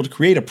allows people to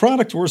create a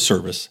product or a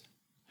service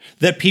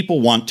that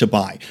people want to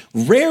buy.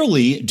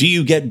 Rarely do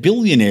you get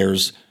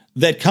billionaires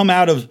that come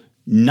out of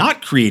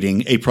not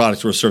creating a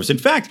product or a service. In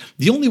fact,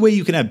 the only way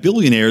you can have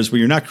billionaires where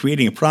you're not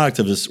creating a product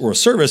of this or a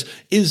service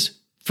is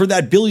for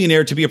that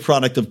billionaire to be a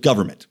product of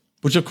government,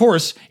 which of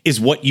course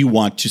is what you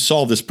want to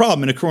solve this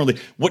problem. And currently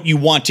what you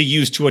want to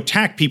use to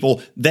attack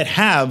people that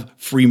have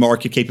free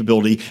market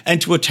capability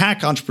and to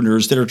attack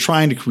entrepreneurs that are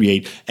trying to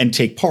create and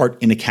take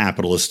part in a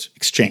capitalist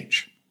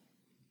exchange.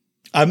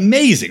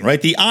 Amazing,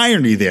 right? The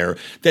irony there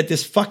that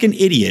this fucking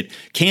idiot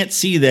can't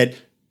see that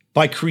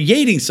by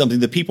creating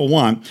something that people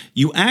want,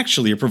 you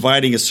actually are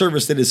providing a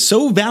service that is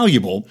so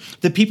valuable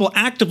that people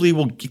actively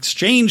will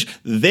exchange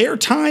their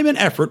time and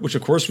effort, which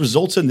of course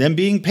results in them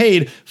being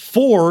paid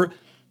for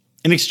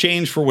in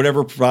exchange for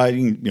whatever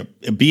providing,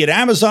 be it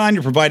Amazon,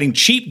 you're providing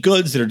cheap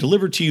goods that are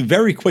delivered to you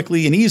very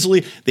quickly and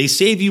easily. They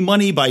save you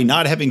money by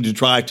not having to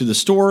drive to the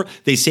store.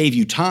 They save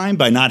you time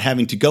by not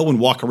having to go and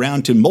walk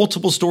around to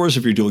multiple stores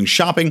if you're doing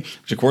shopping,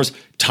 which of course,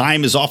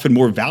 time is often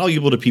more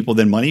valuable to people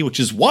than money, which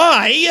is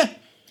why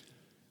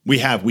we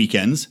have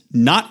weekends,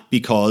 not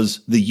because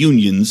the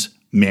unions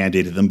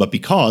mandated them, but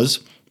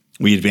because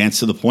we advanced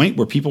to the point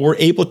where people were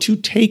able to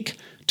take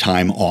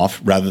time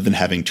off rather than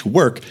having to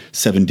work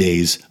 7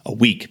 days a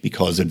week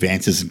because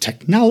advances in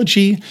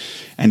technology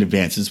and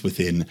advances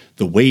within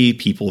the way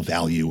people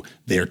value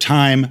their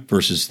time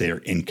versus their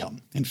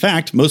income. In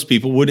fact, most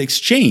people would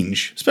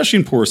exchange, especially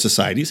in poorer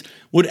societies,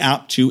 would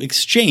opt to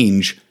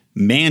exchange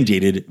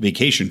mandated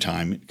vacation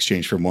time in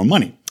exchange for more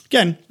money.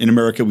 Again, in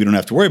America, we don't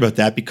have to worry about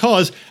that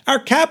because our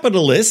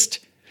capitalist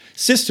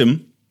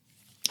system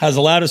has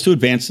allowed us to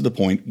advance to the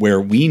point where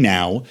we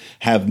now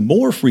have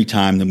more free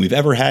time than we've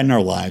ever had in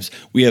our lives.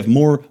 We have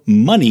more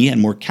money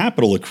and more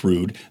capital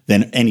accrued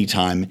than any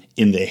time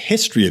in the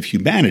history of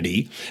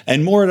humanity,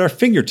 and more at our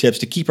fingertips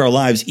to keep our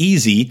lives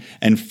easy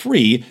and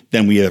free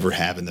than we ever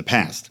have in the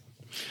past.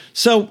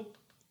 So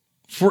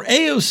for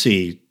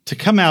AOC to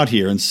come out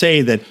here and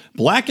say that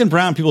black and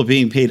brown people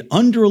being paid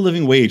under a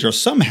living wage are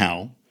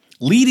somehow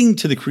leading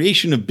to the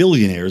creation of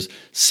billionaires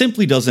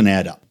simply doesn't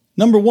add up.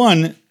 Number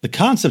one, the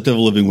concept of a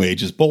living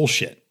wage is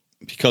bullshit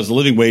because the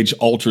living wage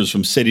alters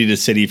from city to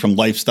city, from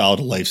lifestyle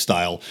to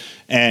lifestyle,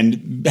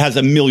 and has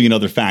a million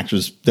other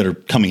factors that are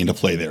coming into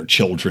play there.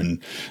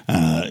 Children,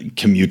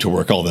 commute to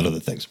work, all that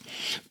other things.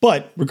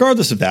 But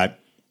regardless of that,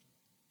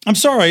 I'm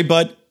sorry,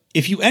 but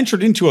if you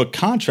entered into a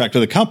contract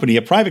with a company,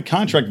 a private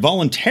contract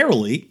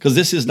voluntarily, because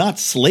this is not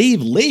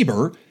slave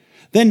labor,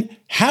 then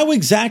how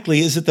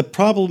exactly is it the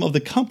problem of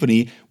the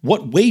company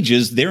what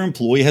wages their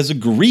employee has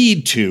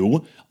agreed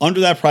to under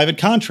that private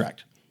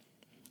contract?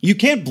 You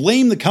can't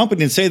blame the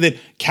company and say that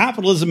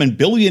capitalism and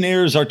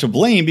billionaires are to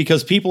blame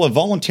because people have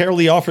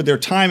voluntarily offered their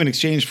time in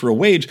exchange for a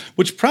wage,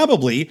 which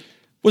probably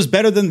was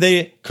better than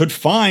they could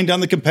find on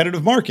the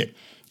competitive market.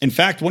 In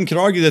fact, one could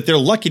argue that they're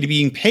lucky to be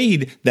being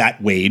paid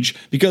that wage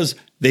because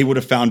they would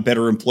have found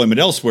better employment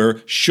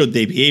elsewhere should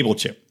they be able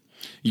to.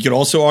 You could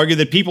also argue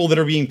that people that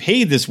are being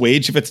paid this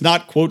wage, if it's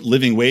not, quote,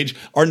 living wage,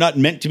 are not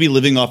meant to be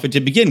living off it to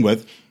begin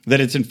with,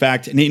 that it's in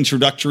fact an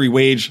introductory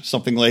wage,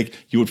 something like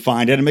you would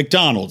find at a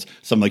McDonald's,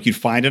 something like you'd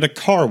find at a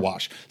car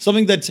wash,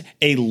 something that's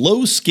a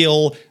low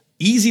skill,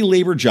 easy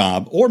labor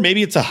job, or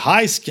maybe it's a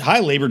high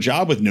labor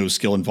job with no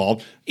skill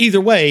involved.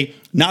 Either way,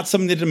 not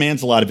something that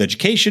demands a lot of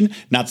education,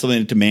 not something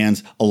that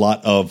demands a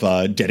lot of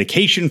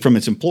dedication from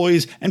its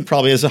employees, and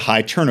probably has a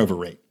high turnover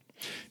rate.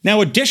 Now,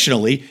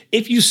 additionally,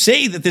 if you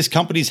say that these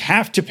companies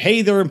have to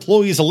pay their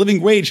employees a living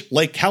wage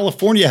like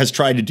California has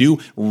tried to do,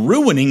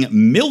 ruining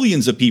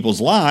millions of people's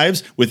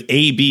lives with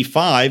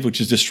AB5, which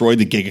has destroyed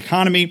the gig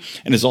economy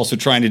and is also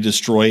trying to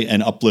destroy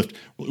and uplift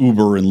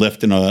Uber and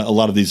Lyft and a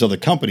lot of these other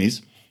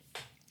companies,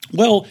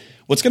 well,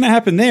 what's going to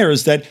happen there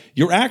is that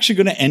you're actually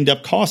going to end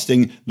up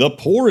costing the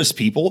poorest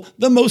people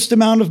the most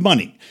amount of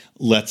money.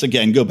 Let's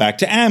again go back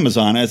to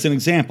Amazon as an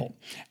example.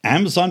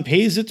 Amazon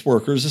pays its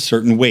workers a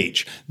certain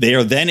wage. They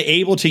are then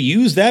able to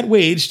use that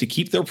wage to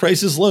keep their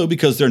prices low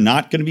because they're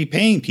not going to be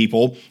paying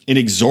people an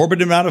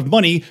exorbitant amount of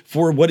money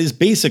for what is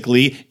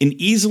basically an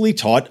easily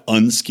taught,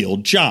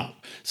 unskilled job,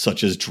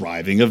 such as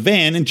driving a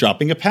van and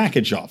dropping a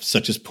package off,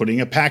 such as putting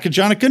a package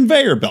on a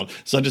conveyor belt,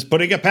 such as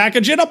putting a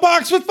package in a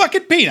box with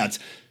fucking peanuts.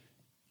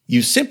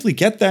 You simply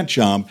get that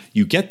job,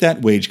 you get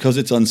that wage because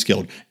it's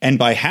unskilled. And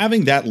by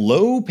having that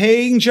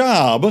low-paying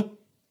job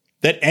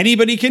that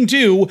anybody can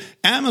do,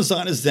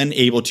 Amazon is then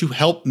able to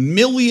help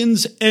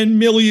millions and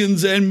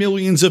millions and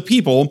millions of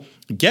people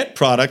get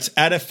products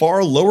at a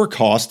far lower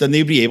cost than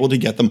they'd be able to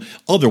get them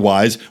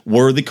otherwise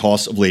were the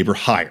cost of labor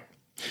higher.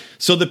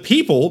 So the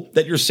people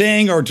that you're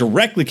saying are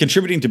directly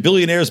contributing to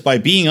billionaires by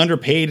being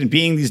underpaid and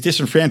being these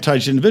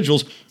disenfranchised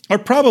individuals are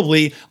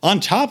probably,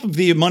 on top of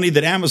the money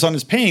that Amazon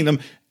is paying them,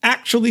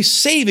 actually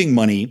saving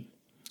money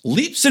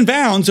leaps and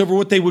bounds over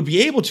what they would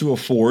be able to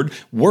afford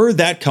were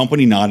that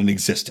company not in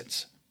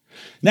existence.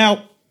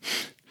 Now,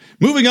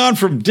 moving on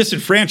from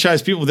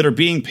disenfranchised people that are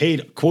being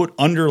paid, quote,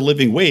 under a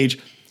living wage,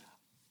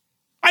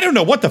 I don't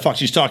know what the fuck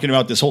she's talking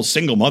about, this whole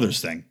single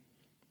mothers thing.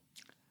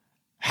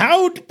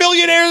 How do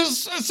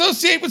billionaires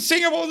associate with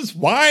single mothers?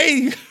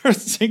 Why are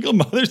single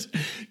mothers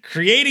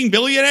creating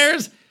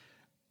billionaires?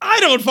 I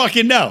don't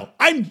fucking know.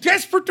 I'm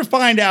desperate to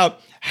find out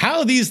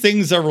how these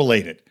things are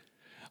related.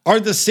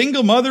 Are the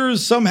single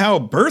mothers somehow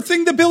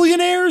birthing the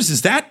billionaires?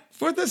 Is that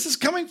where this is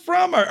coming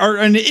from? Are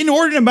an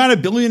inordinate amount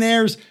of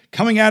billionaires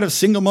coming out of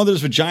single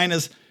mothers'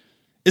 vaginas?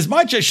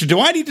 Do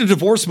I need to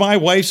divorce my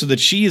wife so that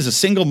she is a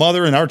single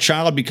mother and our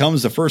child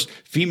becomes the first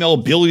female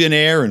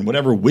billionaire and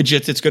whatever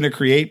widgets it's going to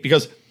create?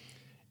 Because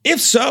if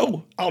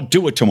so, I'll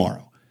do it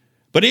tomorrow.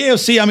 But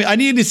AOC, I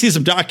need to see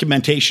some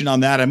documentation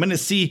on that. I need to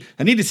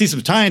see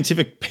some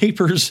scientific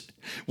papers.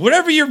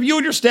 Whatever you and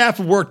your staff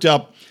have worked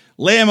up,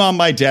 lay them on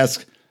my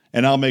desk,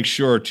 and I'll make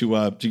sure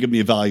to give me the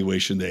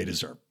evaluation they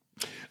deserve.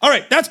 All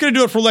right, that's going to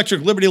do it for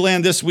Electric Liberty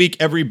Land this week.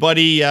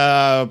 Everybody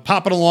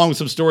popping along with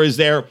some stories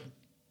there.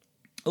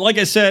 Like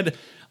I said,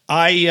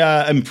 I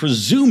am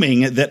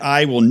presuming that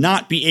I will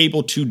not be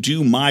able to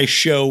do my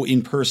show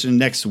in person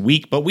next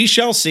week, but we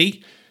shall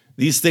see.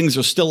 These things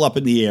are still up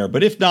in the air.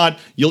 But if not,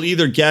 you'll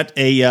either get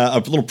a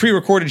little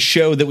pre-recorded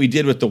show that we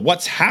did with the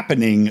What's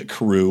Happening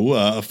crew,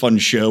 a fun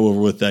show over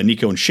with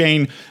Nico and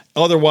Shane.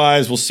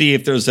 Otherwise, we'll see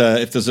if there's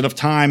enough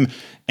time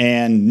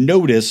and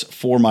notice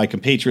for my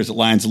compatriots at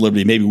Lions of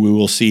Liberty. Maybe we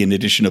will see an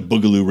edition of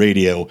Boogaloo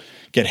Radio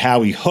get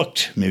Howie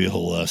hooked. Maybe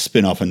he'll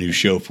spin off a new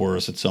show for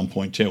us at some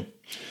point too.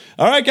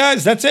 All right,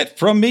 guys, that's it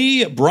from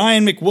me,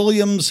 Brian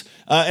McWilliams,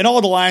 and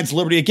all the Lions of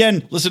Liberty.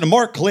 Again, listen to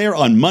Mark Claire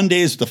on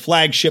Mondays with the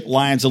flagship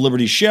Lions of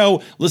Liberty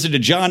show. Listen to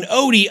John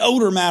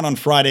Odermatt on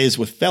Fridays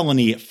with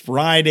Felony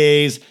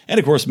Fridays. And,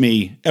 of course,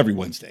 me every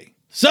Wednesday.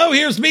 So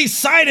here's me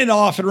signing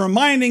off and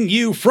reminding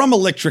you from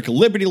Electric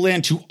Liberty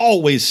Land to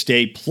always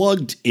stay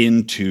plugged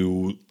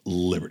into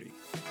Liberty.